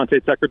linebacker, Diamante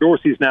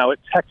Tucker-Dorsey's now at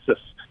Texas.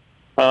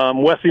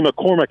 Wesley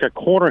McCormick, a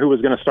corner who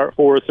was going to start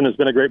for us and has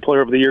been a great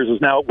player over the years,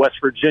 is now at West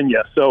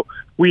Virginia. So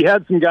we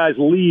had some guys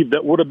leave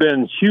that would have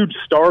been huge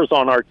stars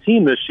on our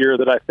team this year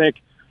that I think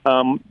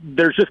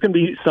there's just going to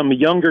be some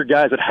younger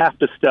guys that have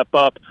to step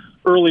up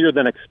earlier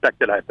than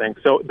expected, I think.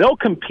 So they'll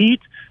compete.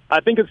 I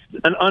think it's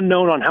an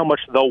unknown on how much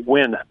they'll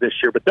win this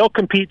year, but they'll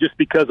compete just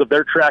because of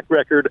their track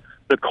record,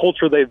 the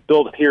culture they've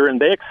built here, and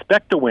they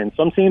expect to win.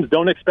 Some teams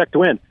don't expect to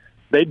win.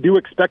 They do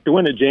expect to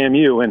win at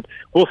JMU, and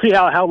we'll see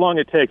how long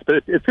it takes, but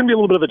it's going to be a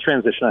little bit of a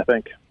transition, I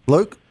think.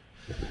 Luke?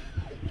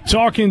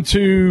 Talking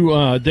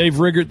to Dave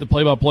Riggert, the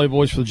play-by-play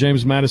voice for the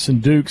James Madison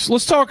Dukes.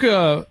 Let's talk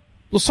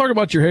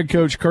about your head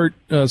coach, Curt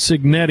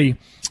Cignetti.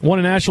 Won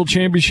a national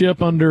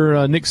championship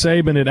under Nick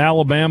Saban at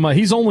Alabama.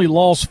 He's only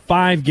lost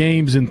 5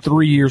 games in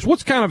 3 years.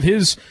 What's kind of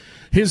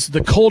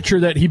the culture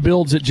that he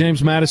builds at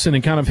James Madison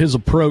and kind of his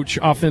approach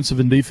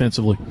offensive and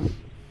defensively?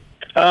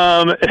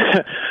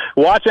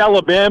 Watch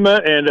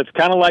Alabama, and it's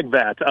kind of like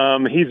that.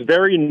 He's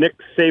very Nick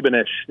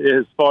Saban-ish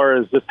as far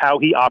as just how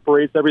he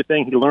operates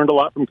everything. He learned a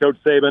lot from Coach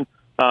Saban.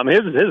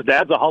 His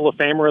dad's a Hall of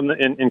Famer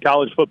in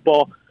college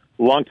football,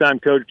 longtime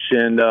coach,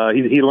 and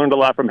he learned a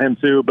lot from him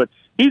too. But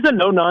he's a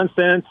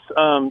no-nonsense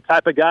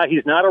type of guy.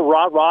 He's not a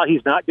rah-rah.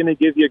 He's not going to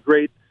give you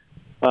great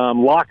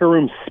locker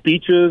room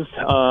speeches.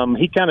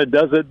 He kind of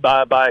does it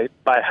by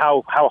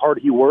how hard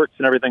he works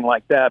and everything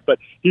like that. But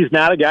he's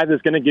not a guy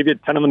that's going to give you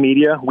a ton of the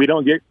media. We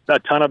don't get a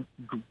ton of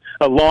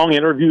long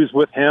interviews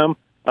with him.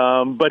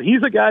 But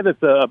he's a guy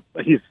that's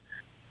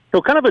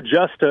he'll kind of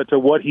adjust to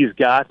what he's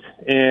got.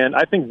 And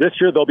I think this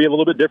year they'll be a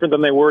little bit different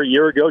than they were a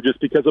year ago just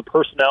because of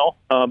personnel.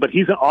 But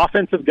he's an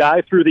offensive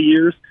guy through the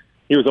years.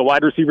 He was a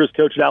wide receivers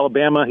coach at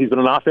Alabama. He's been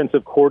an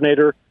offensive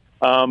coordinator.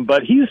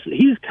 But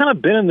he's kind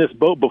of been in this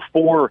boat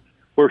before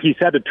where he's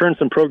had to turn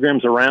some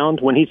programs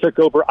around. When he took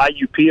over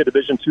IUP, a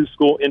Division II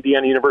school,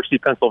 Indiana University,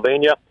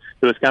 Pennsylvania,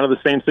 it was kind of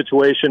the same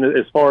situation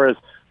as far as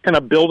kind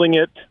of building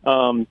it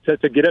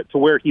to get it to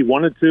where he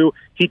wanted to.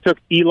 He took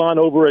Elon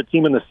over a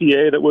team in the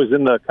CA that was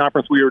in the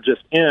conference we were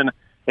just in,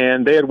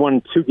 and they had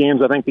won 2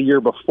 games, I think, the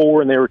year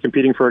before, and they were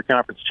competing for a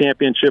conference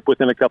championship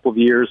within a couple of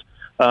years.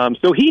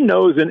 So he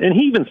knows, and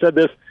he even said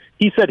this,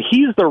 he said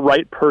he's the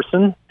right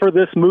person for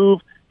this move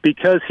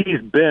because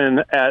he's been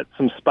at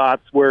some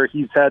spots where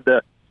he's had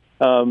to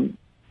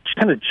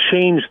kind of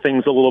change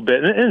things a little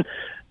bit. And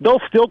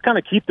they'll still kind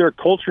of keep their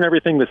culture and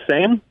everything the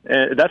same.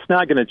 That's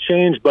not going to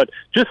change, but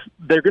just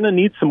they're going to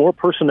need some more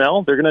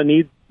personnel. They're going to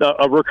need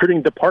a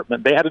recruiting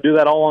department. They had to do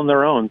that all on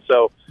their own.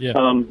 So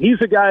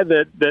he's a guy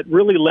that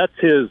really lets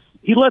his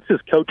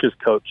coaches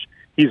coach.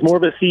 He's more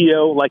of a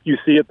CEO like you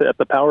see at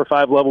the Power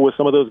 5 level with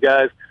some of those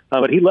guys,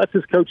 but he lets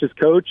his coaches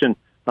coach and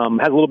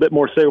has a little bit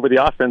more say over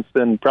the offense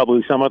than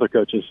probably some other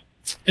coaches.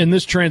 In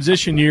this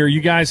transition year,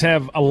 you guys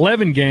have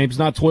 11 games,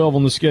 not 12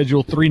 on the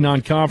schedule, 3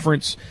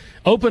 non-conference.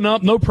 Open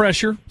up, no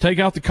pressure. Take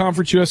out the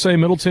Conference USA,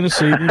 Middle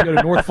Tennessee. Then go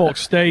to Norfolk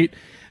State,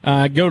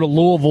 go to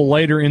Louisville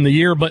later in the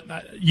year. But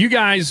you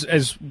guys,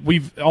 as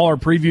all our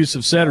previews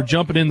have said, are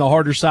jumping in the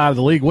harder side of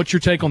the league. What's your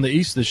take on the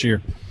East this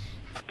year?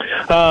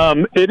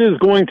 It is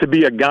going to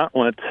be a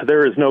gauntlet.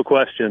 There is no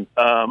question.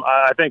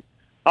 I think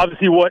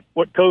obviously what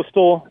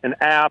Coastal and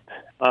App,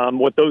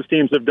 what those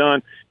teams have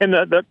done, and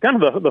the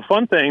kind of the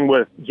fun thing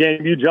with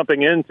JMU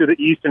jumping into the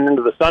East and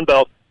into the Sun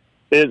Belt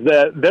is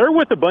that they're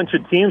with a bunch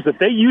of teams that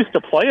they used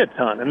to play a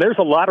ton, and there's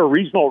a lot of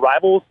regional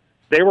rivals.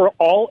 They were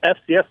all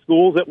FCS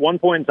schools at one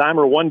point in time,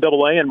 or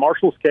 1AA in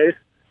Marshall's case,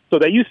 so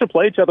they used to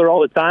play each other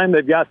all the time.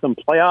 They've got some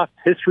playoff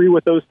history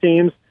with those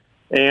teams,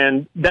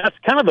 and that's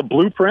kind of the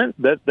blueprint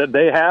that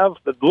they have,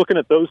 looking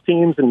at those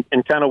teams and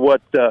kind of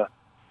what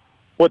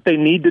they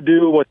need to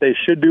do, what they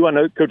should do. I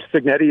know Coach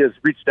Signetti has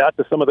reached out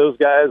to some of those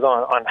guys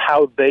on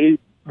how they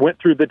went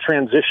through the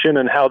transition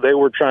and how they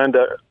were trying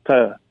to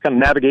kind of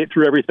navigate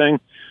through everything.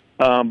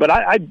 But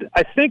I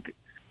think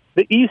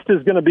the East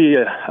is going to be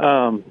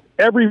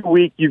every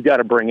week you've got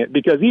to bring it,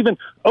 because even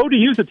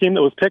ODU's a team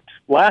that was picked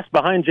last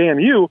behind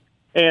JMU,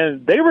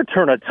 and they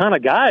return a ton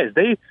of guys.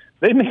 They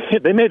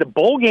made a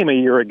bowl game a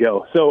year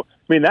ago. So,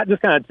 I mean, that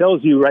just kind of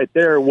tells you right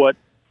there what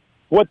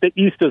the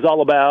East is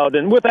all about.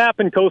 And with App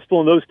and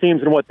Coastal and those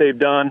teams and what they've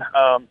done,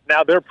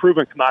 now they're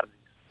proven commodities.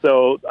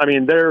 So, I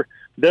mean, they're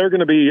going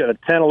to be a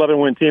 10,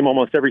 11-win team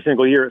almost every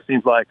single year, it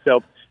seems like.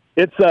 So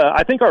it's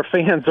I think our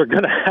fans are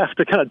going to have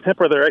to kind of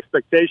temper their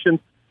expectations.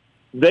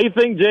 They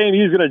think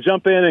JMU is going to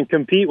jump in and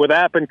compete with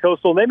App and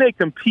Coastal. They may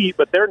compete,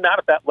 but they're not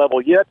at that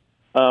level yet.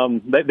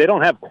 They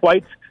don't have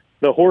quite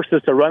the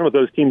horses to run with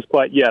those teams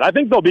quite yet. I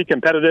think they'll be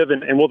competitive,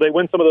 and will they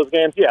win some of those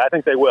games? Yeah, I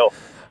think they will.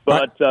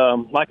 But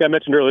like I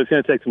mentioned earlier, it's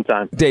going to take some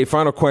time. Dave,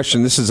 final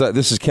question. This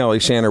is Kelly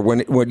Sander.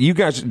 When you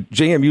guys,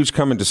 JMU's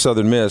coming to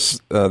Southern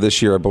Miss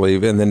this year, I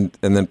believe, and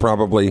then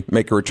probably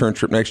make a return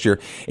trip next year.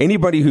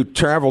 Anybody who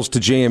travels to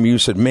JMU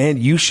said, "Man,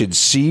 you should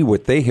see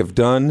what they have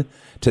done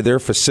to their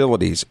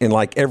facilities in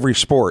like every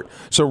sport."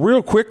 So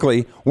real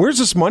quickly, where's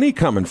this money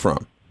coming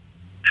from?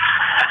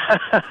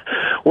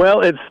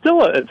 Well, it's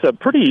still a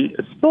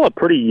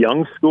pretty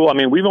young school. I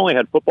mean, we've only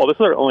had football. This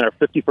is only our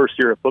 51st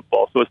year of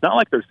football, so it's not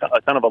like there's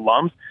a ton of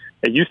alums.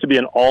 It used to be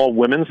an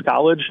all-women's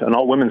college, an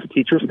all-women's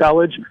teachers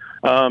college.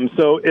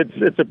 So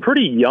it's a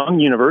pretty young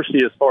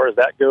university as far as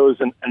that goes,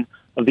 and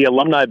the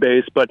alumni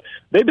base. But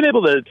they've been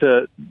able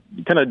to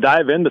kind of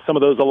dive into some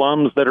of those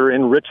alums that are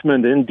in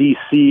Richmond, in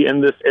D.C.,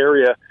 in this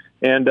area,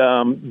 and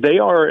they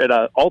are at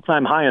an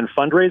all-time high in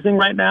fundraising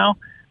right now.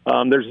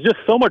 There's just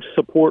so much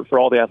support for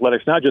all the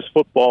athletics, not just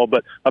football,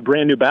 but a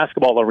brand new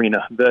basketball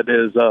arena that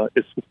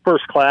is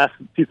first class.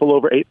 People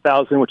over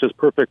 8,000, which is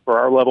perfect for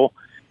our level,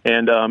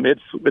 and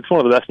it's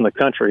one of the best in the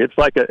country. It's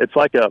like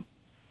a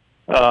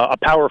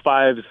Power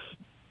 5's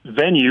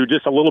venue,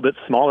 just a little bit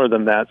smaller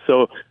than that.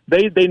 So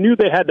they knew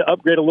they had to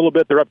upgrade a little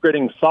bit. They're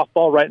upgrading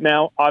softball right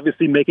now.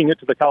 Obviously, making it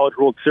to the College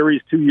World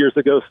Series 2 years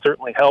ago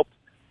certainly helped.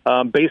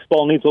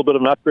 Baseball needs a little bit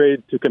of an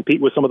upgrade to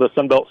compete with some of the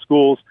Sun Belt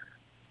schools.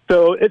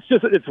 So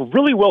it's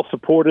really well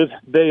supported.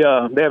 They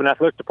have an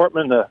athletic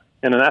department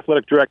and an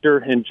athletic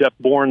director in Jeff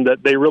Bourne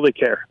that they really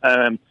care.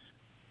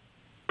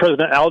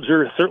 President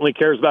Alger certainly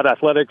cares about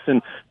athletics,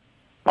 and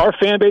our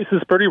fan base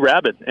is pretty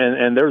rabid.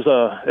 And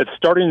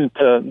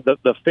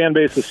the fan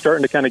base is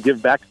starting to kind of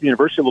give back to the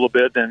university a little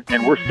bit,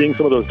 and we're seeing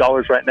some of those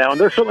dollars right now.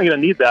 And they're certainly going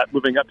to need that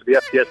moving up to the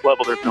FCS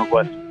level. There's no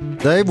question.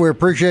 Dave, we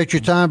appreciate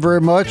your time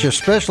very much,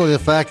 especially the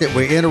fact that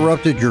we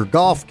interrupted your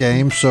golf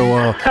game.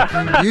 So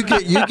you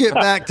get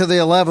back to the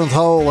 11th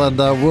hole, and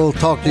we'll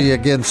talk to you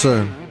again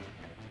soon.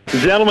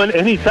 Gentlemen,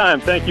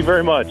 anytime. Thank you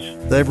very much.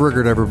 Dave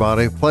Riggert,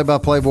 everybody.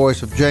 Play-by-play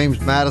voice of James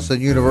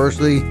Madison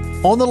University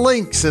on the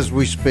links as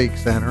we speak,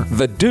 Center.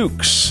 The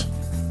Dukes.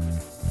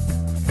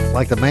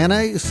 Like the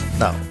mayonnaise?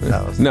 No.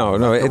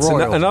 No. It's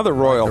another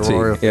royalty.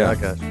 Like royalty. Yeah. I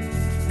got you.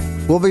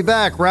 We'll be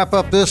back. Wrap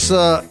up this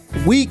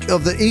week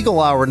of the Eagle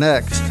Hour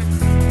next.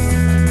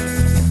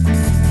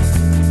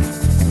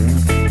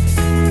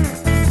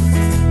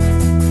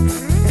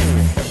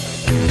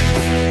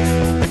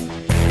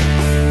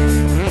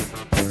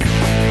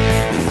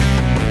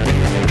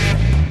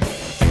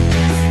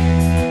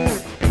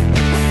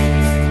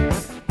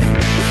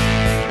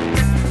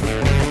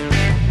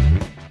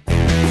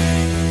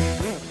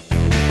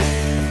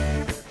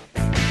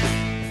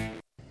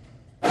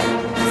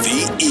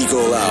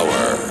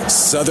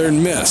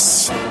 Southern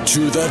Miss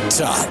to the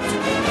top.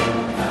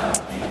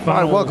 All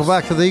right, welcome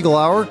back to the Eagle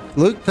Hour.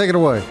 Luke, take it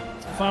away.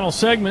 Final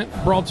segment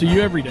brought to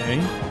you every day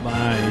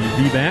by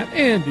DBAT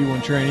and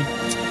D1 Training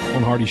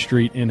on Hardy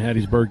Street in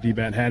Hattiesburg.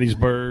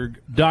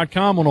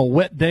 DBAT, on a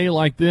wet day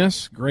like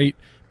this. Great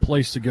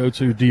place to go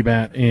to,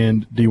 DBAT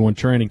and D1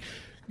 Training.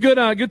 Good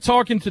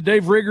talking to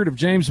Dave Riggert of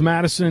James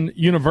Madison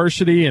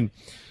University. And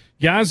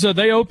guys,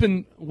 they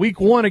open week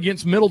 1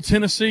 against Middle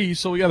Tennessee,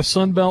 so we got a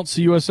Sun Belt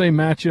CUSA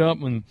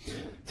matchup and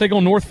take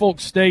on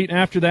Norfolk State.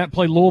 After that,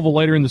 play Louisville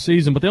later in the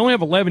season. But they only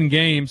have 11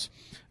 games.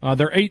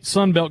 They're 8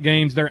 Sun Belt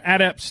games. They're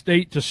at App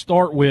State to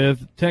start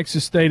with,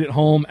 Texas State at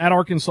home, at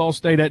Arkansas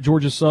State, at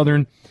Georgia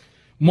Southern,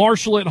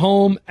 Marshall at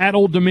home, at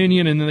Old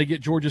Dominion, and then they get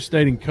Georgia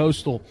State and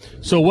Coastal.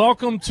 So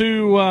welcome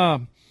to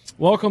the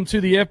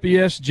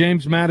FBS.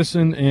 James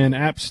Madison and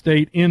App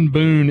State in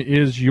Boone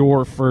is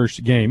your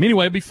first game.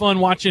 Anyway, it'd be fun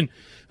watching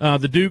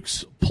the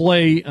Dukes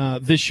play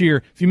this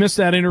year. If you missed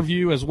that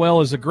interview, as well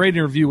as a great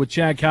interview with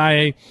Chad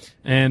Kaye,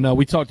 and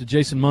we talked to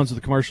Jason Munz of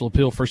the Commercial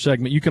Appeal first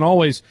segment, you can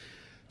always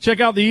check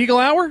out the Eagle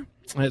Hour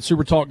at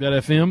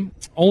supertalk.fm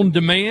on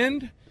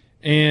demand,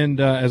 and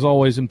as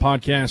always in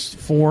podcast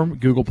form,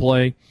 Google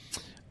Play,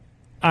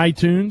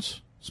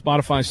 iTunes,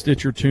 Spotify,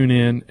 Stitcher,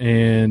 TuneIn,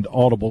 and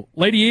Audible.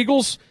 Lady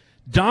Eagles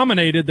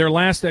dominated their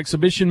last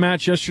exhibition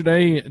match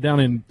yesterday down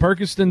in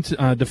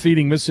Perkiston,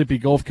 defeating Mississippi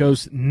Gulf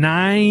Coast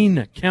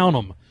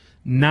 9-0.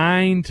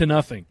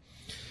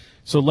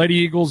 So Lady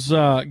Eagles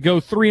go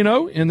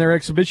 3-0 in their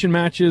exhibition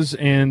matches,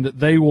 and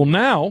they will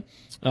now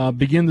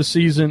begin the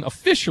season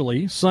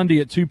officially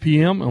Sunday at 2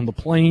 p.m. on the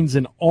Plains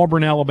in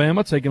Auburn,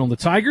 Alabama, taking on the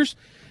Tigers,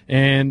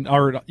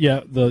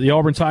 the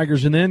Auburn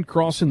Tigers, and then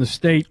crossing the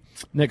state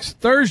next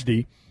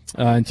Thursday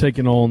and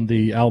taking on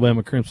the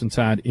Alabama Crimson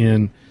Tide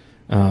in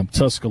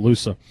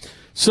Tuscaloosa.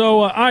 So,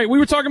 all right, we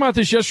were talking about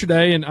this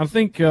yesterday, and I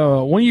think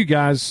one of you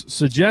guys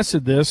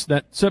suggested this,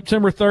 that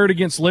September 3rd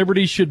against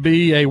Liberty should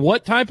be a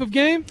what type of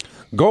game?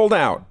 Gold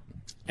out.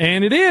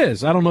 And it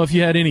is. I don't know if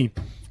you had any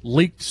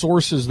leaked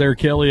sources there,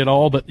 Kelly, at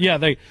all, but yeah,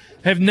 they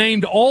have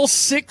named all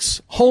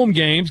 6 home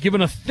games,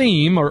 given a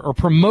theme or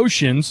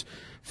promotions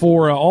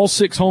for all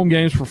 6 home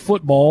games for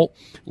football.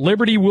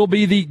 Liberty will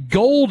be the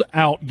gold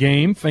out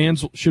game.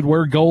 Fans should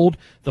wear gold.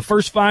 The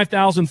first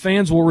 5,000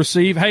 fans will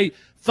receive, hey,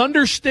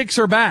 Thunder Sticks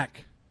are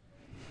back.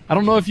 I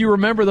don't know if you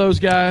remember those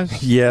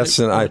guys. Yes,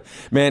 and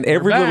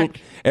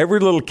every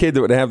little kid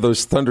that would have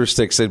those Thunder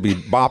Sticks, they'd be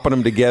bopping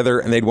them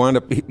together, and they'd wind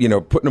up,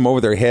 putting them over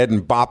their head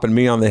and bopping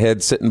me on the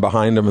head, sitting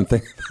behind them, and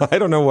think, I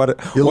don't know what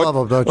love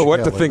them, don't you,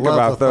 what to think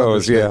about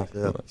those. Yeah.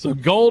 So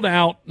gold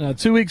out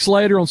 2 weeks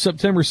later on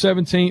September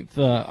 17th.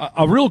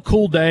 A real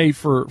cool day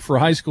for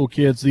high school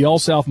kids. The All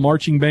South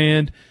Marching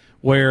Band,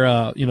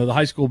 where the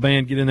high school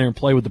band get in there and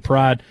play with the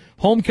pride.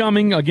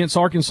 Homecoming against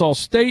Arkansas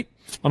State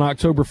on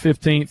October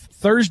 15th.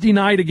 Thursday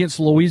night against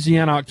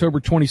Louisiana, October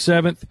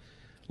 27th.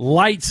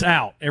 Lights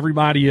out.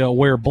 Everybody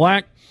wear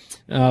black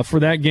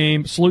for that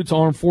game. Salute to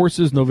Armed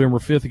Forces, November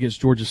 5th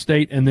against Georgia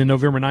State. And then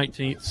November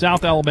 19th,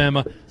 South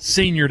Alabama,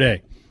 Senior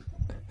Day.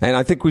 And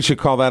I think we should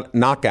call that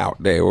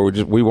Knockout Day, where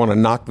we want to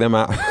knock them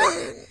out.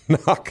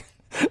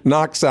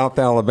 knock South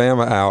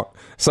Alabama out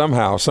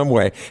somehow, some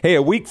way. Hey,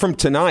 a week from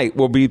tonight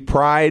will be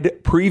Pride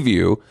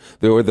Preview.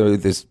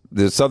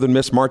 The Southern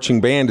Miss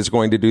Marching Band is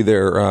going to do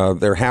their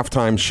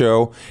halftime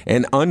show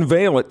and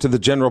unveil it to the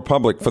general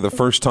public for the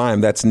first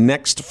time. That's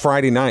next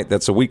Friday night.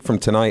 That's a week from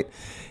tonight.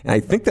 And I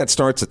think that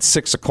starts at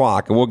 6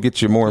 o'clock, and we'll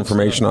get you more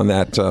information on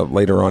that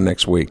later on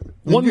next week.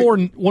 One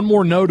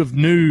more note of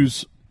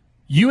news.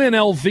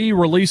 UNLV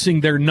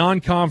releasing their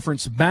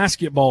non-conference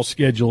basketball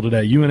schedule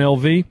today.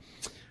 UNLV,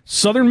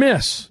 Southern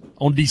Miss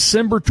on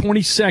December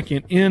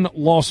 22nd in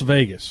Las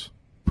Vegas.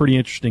 Pretty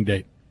interesting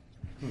date.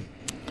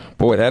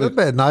 Boy, that'd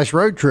be a nice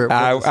road trip.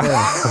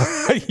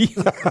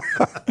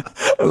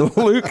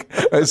 Luke,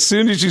 as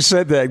soon as you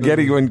said that,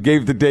 when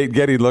gave the date,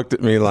 Getty looked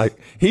at me like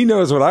he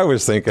knows what I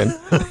was thinking.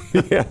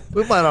 Yeah,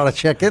 we might ought to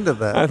check into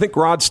that. I think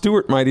Rod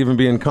Stewart might even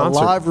be in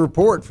concert. A live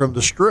report from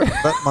the Strip.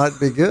 That might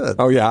be good.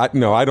 Oh yeah,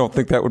 I don't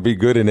think that would be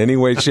good in any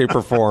way, shape,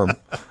 or form.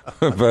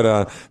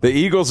 But the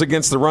Eagles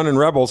against the Running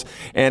Rebels,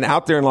 and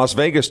out there in Las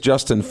Vegas,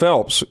 Justin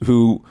Phelps,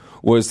 who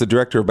was the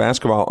director of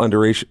basketball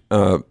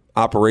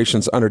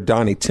operations under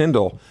Donnie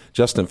Tyndall.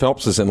 Justin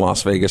Phelps is in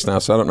Las Vegas now,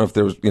 so I don't know if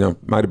there was,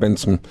 might have been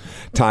some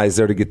ties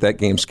there to get that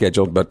game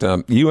scheduled. But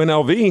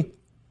UNLV,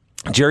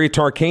 Jerry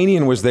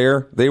Tarkanian was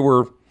there. They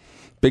were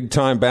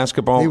big-time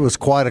basketball. He was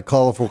quite a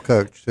colorful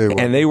coach, too.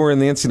 And they were in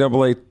the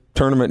NCAA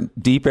tournament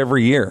deep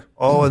every year.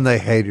 Oh, and they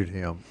hated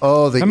him.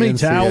 Oh, how many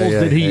towels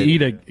did he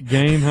eat a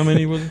game? How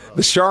many was it?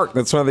 The shark.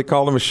 That's why they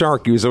called him a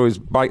shark. He was always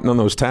biting on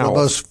those towels. The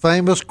most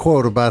famous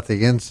quote about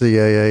the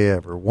NCAA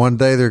ever. One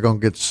day they're going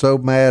to get so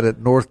mad at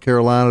North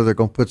Carolina they're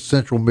going to put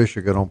Central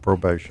Michigan on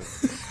probation.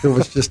 It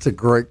was just a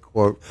great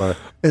quote.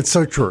 It's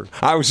so true.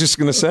 I was just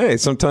going to say,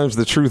 sometimes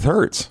the truth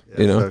hurts.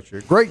 Yeah, so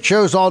true. Great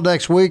shows all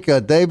next week.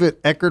 David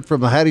Eckert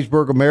from the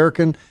Hattiesburg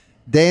American,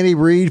 Danny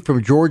Reed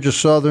from Georgia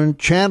Southern,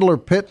 Chandler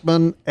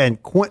Pittman,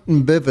 and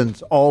Quentin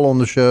Bivens all on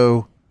the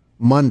show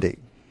Monday.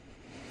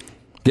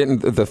 Getting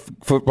the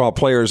football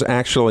players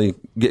actually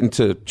getting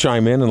to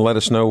chime in and let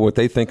us know what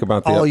they think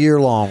about all year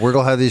long. We're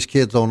going to have these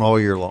kids on all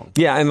year long.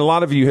 Yeah, and a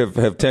lot of you have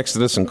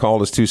texted us and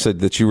called us too, said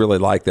that you really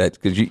like that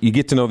because you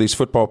get to know these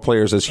football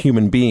players as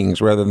human beings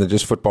rather than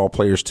just football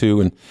players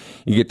too, and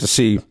you get to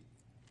see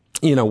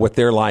what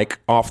they're like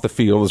off the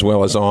field as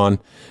well as on.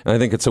 And I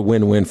think it's a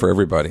win-win for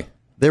everybody.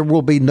 There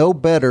will be no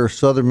better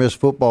Southern Miss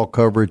football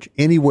coverage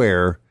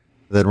anywhere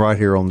than right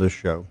here on this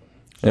show.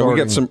 And we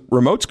got some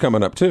remotes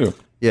coming up too.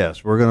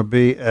 Yes, we're going to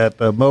be at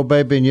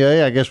Maubé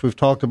Beignet. I guess we've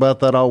talked about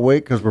that all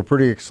week because we're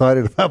pretty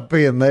excited about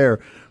being there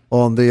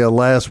on the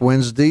last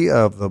Wednesday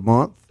of the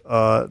month.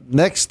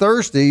 Next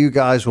Thursday, you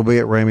guys will be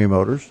at Ramey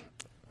Motors.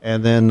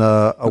 And then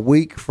a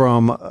week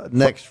from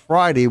next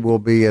Friday, we'll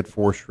be at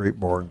 4th Street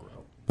Bar and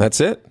Grill.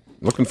 That's it.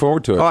 Looking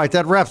forward to it. All right,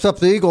 that wraps up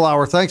the Eagle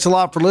Hour. Thanks a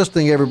lot for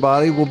listening,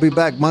 everybody. We'll be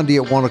back Monday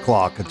at 1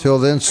 o'clock. Until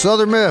then,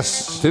 Southern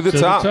Miss. To the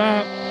top.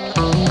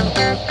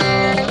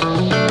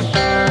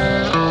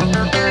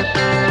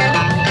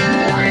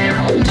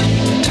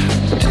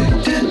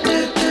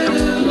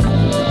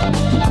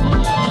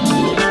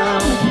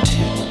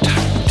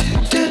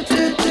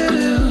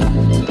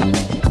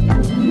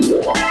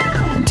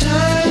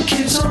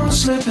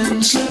 Slipping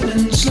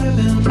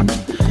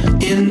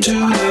into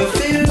the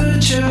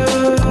future.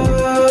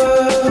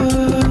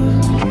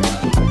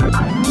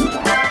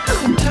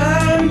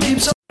 Time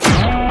keeps on.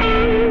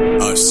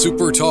 A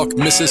SuperTalk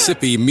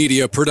Mississippi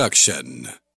media production.